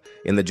Amasova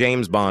in the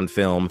James Bond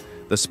film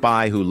The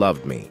Spy Who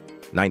Loved Me,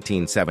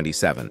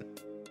 1977.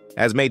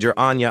 As Major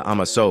Anya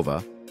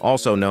Amasova,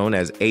 also known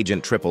as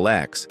Agent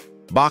XXX,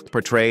 Bach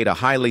portrayed a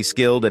highly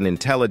skilled and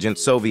intelligent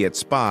Soviet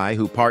spy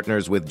who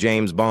partners with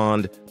James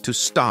Bond to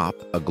stop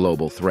a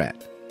global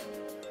threat.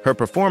 Her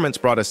performance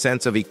brought a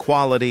sense of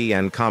equality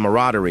and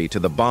camaraderie to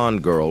the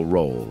Bond girl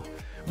role,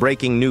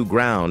 breaking new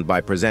ground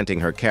by presenting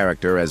her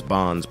character as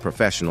Bond's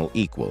professional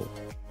equal.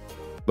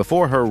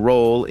 Before her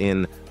role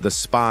in The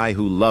Spy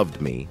Who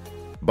Loved Me,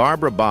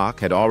 Barbara Bach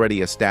had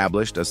already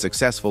established a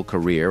successful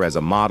career as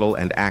a model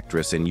and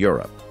actress in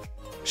Europe.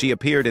 She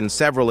appeared in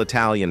several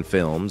Italian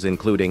films,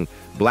 including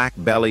Black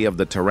Belly of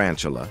the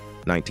Tarantula,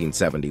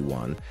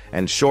 1971,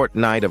 and Short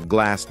Night of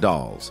Glass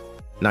Dolls,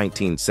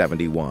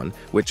 1971,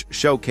 which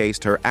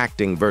showcased her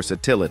acting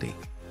versatility.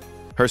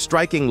 Her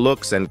striking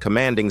looks and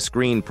commanding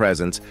screen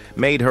presence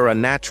made her a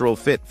natural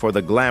fit for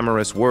the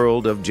glamorous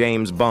world of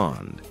James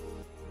Bond.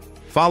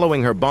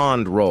 Following her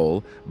Bond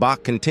role,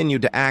 Bach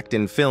continued to act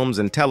in films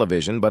and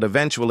television but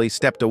eventually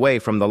stepped away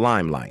from the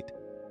limelight.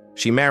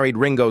 She married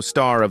Ringo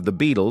Starr of the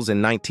Beatles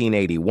in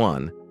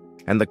 1981,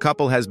 and the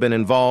couple has been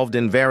involved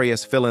in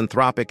various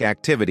philanthropic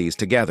activities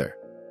together.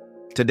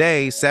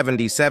 Today,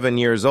 77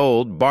 years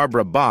old,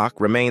 Barbara Bach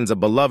remains a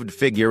beloved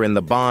figure in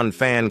the Bond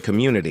fan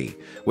community,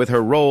 with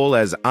her role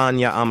as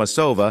Anya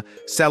Amasova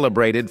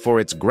celebrated for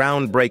its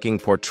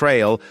groundbreaking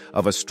portrayal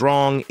of a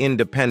strong,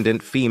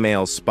 independent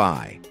female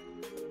spy.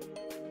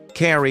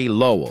 Carey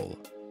Lowell.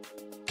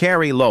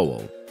 Carey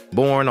Lowell,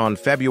 born on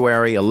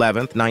February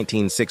 11,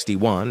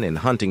 1961 in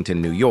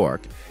Huntington, New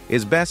York,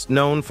 is best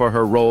known for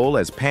her role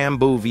as Pam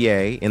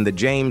Bouvier in the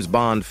James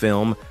Bond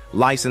film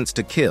License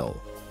to Kill,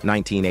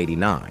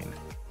 1989.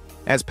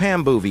 As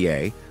Pam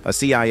Bouvier, a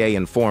CIA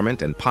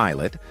informant and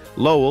pilot,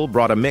 Lowell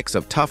brought a mix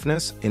of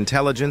toughness,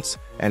 intelligence,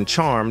 and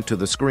charm to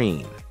the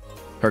screen.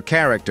 Her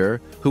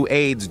character, who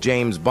aids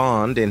James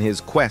Bond in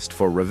his quest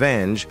for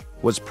revenge,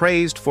 was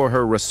praised for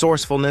her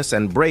resourcefulness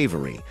and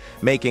bravery,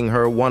 making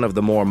her one of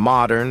the more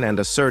modern and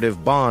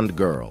assertive Bond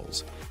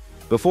girls.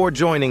 Before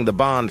joining the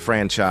Bond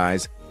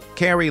franchise,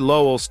 Carey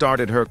Lowell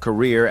started her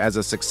career as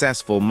a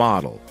successful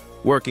model,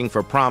 working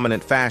for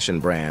prominent fashion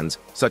brands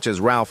such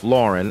as Ralph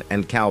Lauren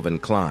and Calvin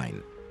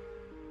Klein.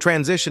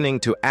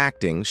 Transitioning to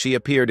acting, she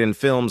appeared in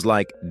films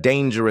like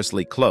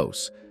Dangerously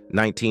Close,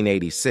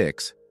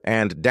 1986,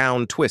 and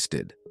Down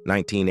Twisted,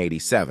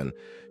 1987,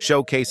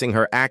 showcasing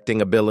her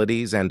acting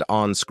abilities and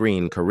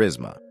on-screen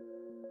charisma.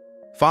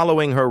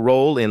 Following her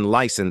role in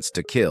License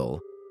to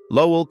Kill,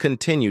 Lowell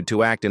continued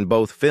to act in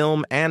both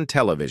film and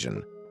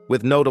television,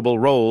 with notable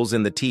roles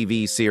in the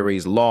TV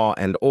series Law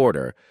and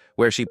Order,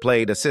 where she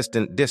played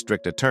Assistant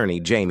District Attorney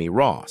Jamie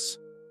Ross.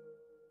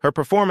 Her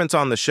performance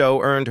on the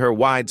show earned her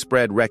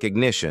widespread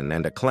recognition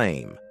and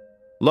acclaim.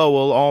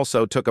 Lowell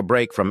also took a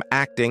break from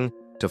acting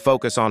to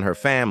focus on her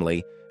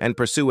family and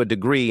pursue a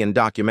degree in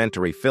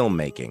documentary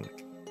filmmaking.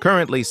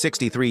 Currently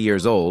 63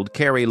 years old,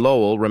 Carey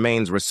Lowell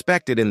remains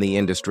respected in the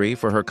industry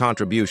for her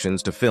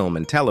contributions to film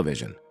and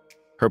television.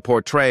 Her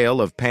portrayal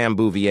of Pam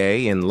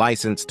Bouvier in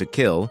License to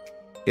Kill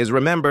is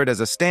remembered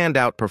as a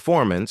standout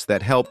performance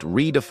that helped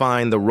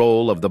redefine the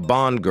role of the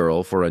Bond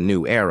girl for a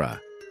new era.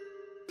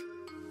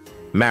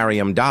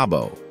 Mariam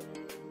Dabo.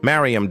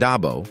 Mariam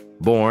Dabo,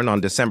 born on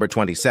December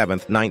 27,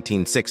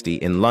 1960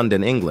 in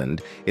London,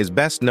 England, is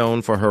best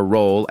known for her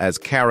role as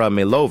Cara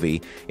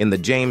Milovi in the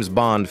James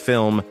Bond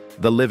film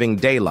The Living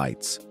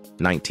Daylights,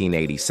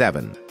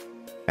 1987.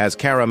 As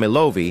Cara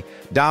Milovi,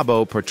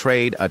 Dabo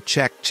portrayed a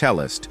Czech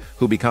cellist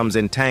who becomes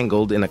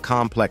entangled in a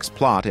complex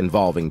plot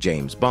involving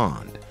James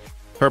Bond.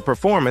 Her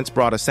performance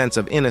brought a sense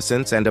of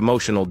innocence and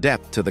emotional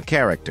depth to the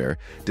character,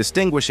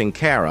 distinguishing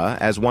Cara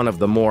as one of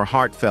the more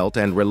heartfelt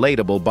and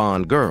relatable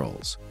Bond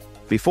girls.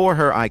 Before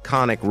her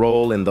iconic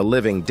role in The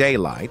Living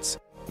Daylights,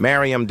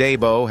 Mariam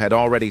Dabo had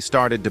already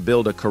started to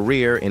build a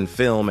career in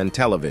film and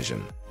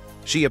television.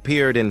 She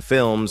appeared in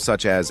films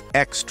such as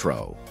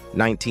Extro,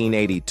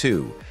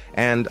 1982,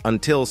 and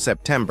Until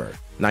September,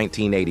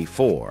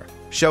 1984,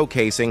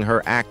 showcasing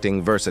her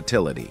acting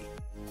versatility.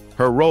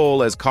 Her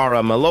role as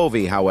Cara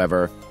Milovi,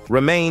 however,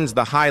 remains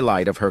the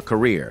highlight of her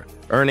career,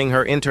 earning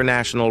her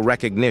international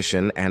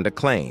recognition and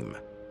acclaim.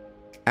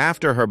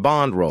 After her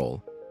Bond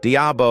role,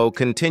 Dabo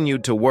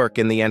continued to work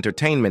in the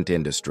entertainment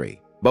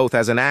industry, both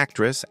as an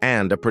actress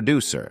and a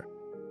producer.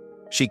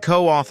 She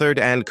co-authored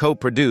and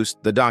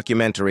co-produced the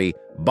documentary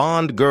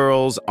Bond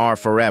Girls Are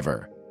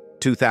Forever,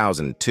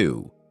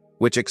 2002,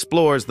 which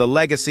explores the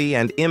legacy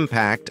and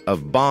impact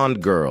of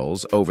Bond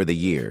girls over the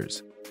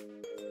years.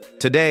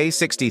 Today,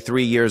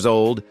 63 years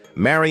old,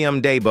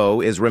 Mariam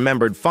Dabo is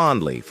remembered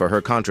fondly for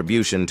her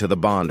contribution to the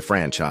Bond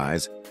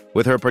franchise,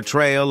 with her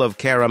portrayal of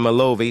Kara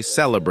Malovi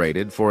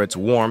celebrated for its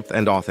warmth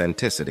and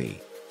authenticity.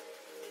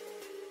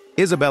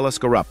 Izabela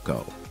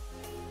Skorupko.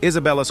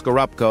 Izabela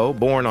Skorupko,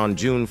 born on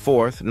June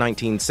 4,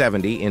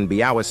 1970 in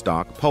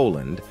Białystok,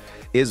 Poland,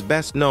 is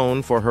best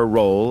known for her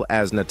role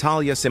as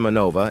Natalia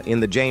Simonova in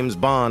the James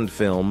Bond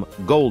film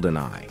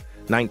GoldenEye,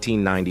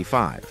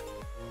 1995.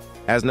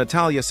 As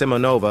Natalia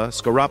Simonova,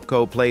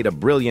 Skorupko played a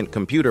brilliant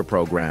computer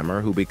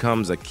programmer who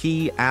becomes a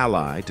key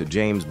ally to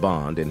James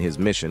Bond in his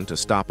mission to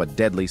stop a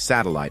deadly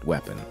satellite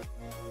weapon.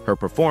 Her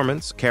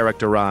performance,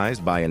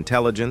 characterized by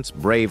intelligence,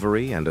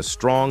 bravery, and a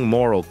strong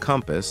moral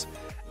compass,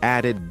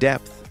 added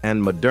depth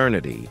and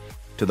modernity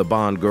to the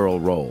Bond girl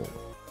role.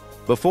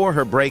 Before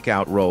her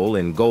breakout role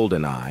in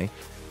GoldenEye,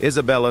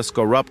 Izabela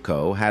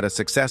Skorupko had a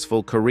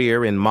successful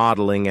career in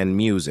modeling and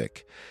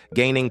music,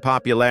 gaining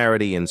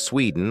popularity in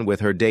Sweden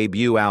with her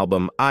debut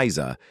album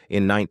Isa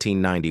in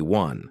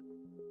 1991.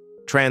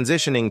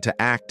 Transitioning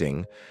to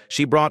acting,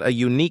 she brought a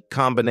unique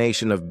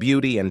combination of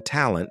beauty and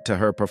talent to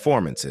her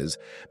performances,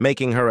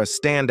 making her a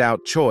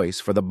standout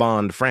choice for the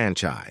Bond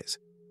franchise.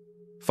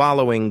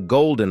 Following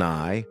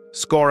GoldenEye,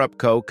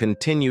 Skorupko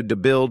continued to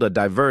build a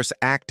diverse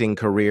acting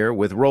career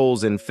with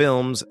roles in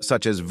films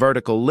such as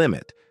Vertical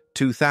Limit,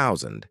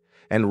 2000,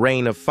 and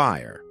Reign of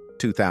Fire,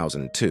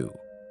 2002.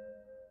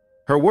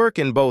 Her work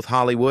in both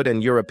Hollywood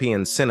and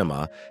European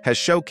cinema has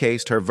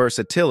showcased her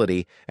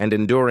versatility and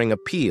enduring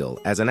appeal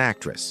as an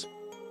actress.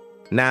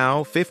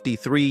 Now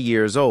 53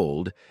 years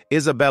old,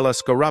 Izabela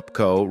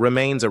Skorupko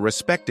remains a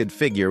respected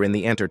figure in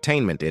the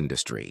entertainment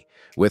industry,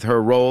 with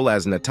her role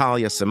as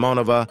Natalia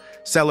Simonova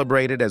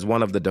celebrated as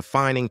one of the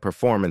defining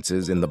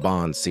performances in the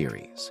Bond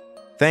series.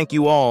 Thank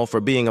you all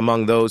for being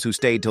among those who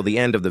stayed till the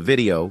end of the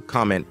video.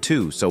 Comment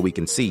too so we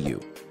can see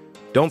you.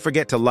 Don't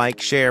forget to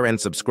like, share, and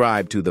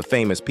subscribe to the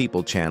Famous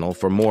People channel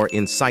for more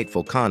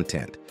insightful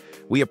content.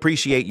 We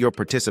appreciate your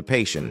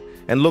participation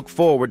and look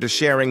forward to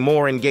sharing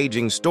more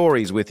engaging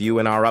stories with you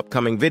in our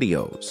upcoming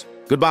videos.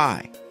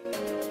 Goodbye.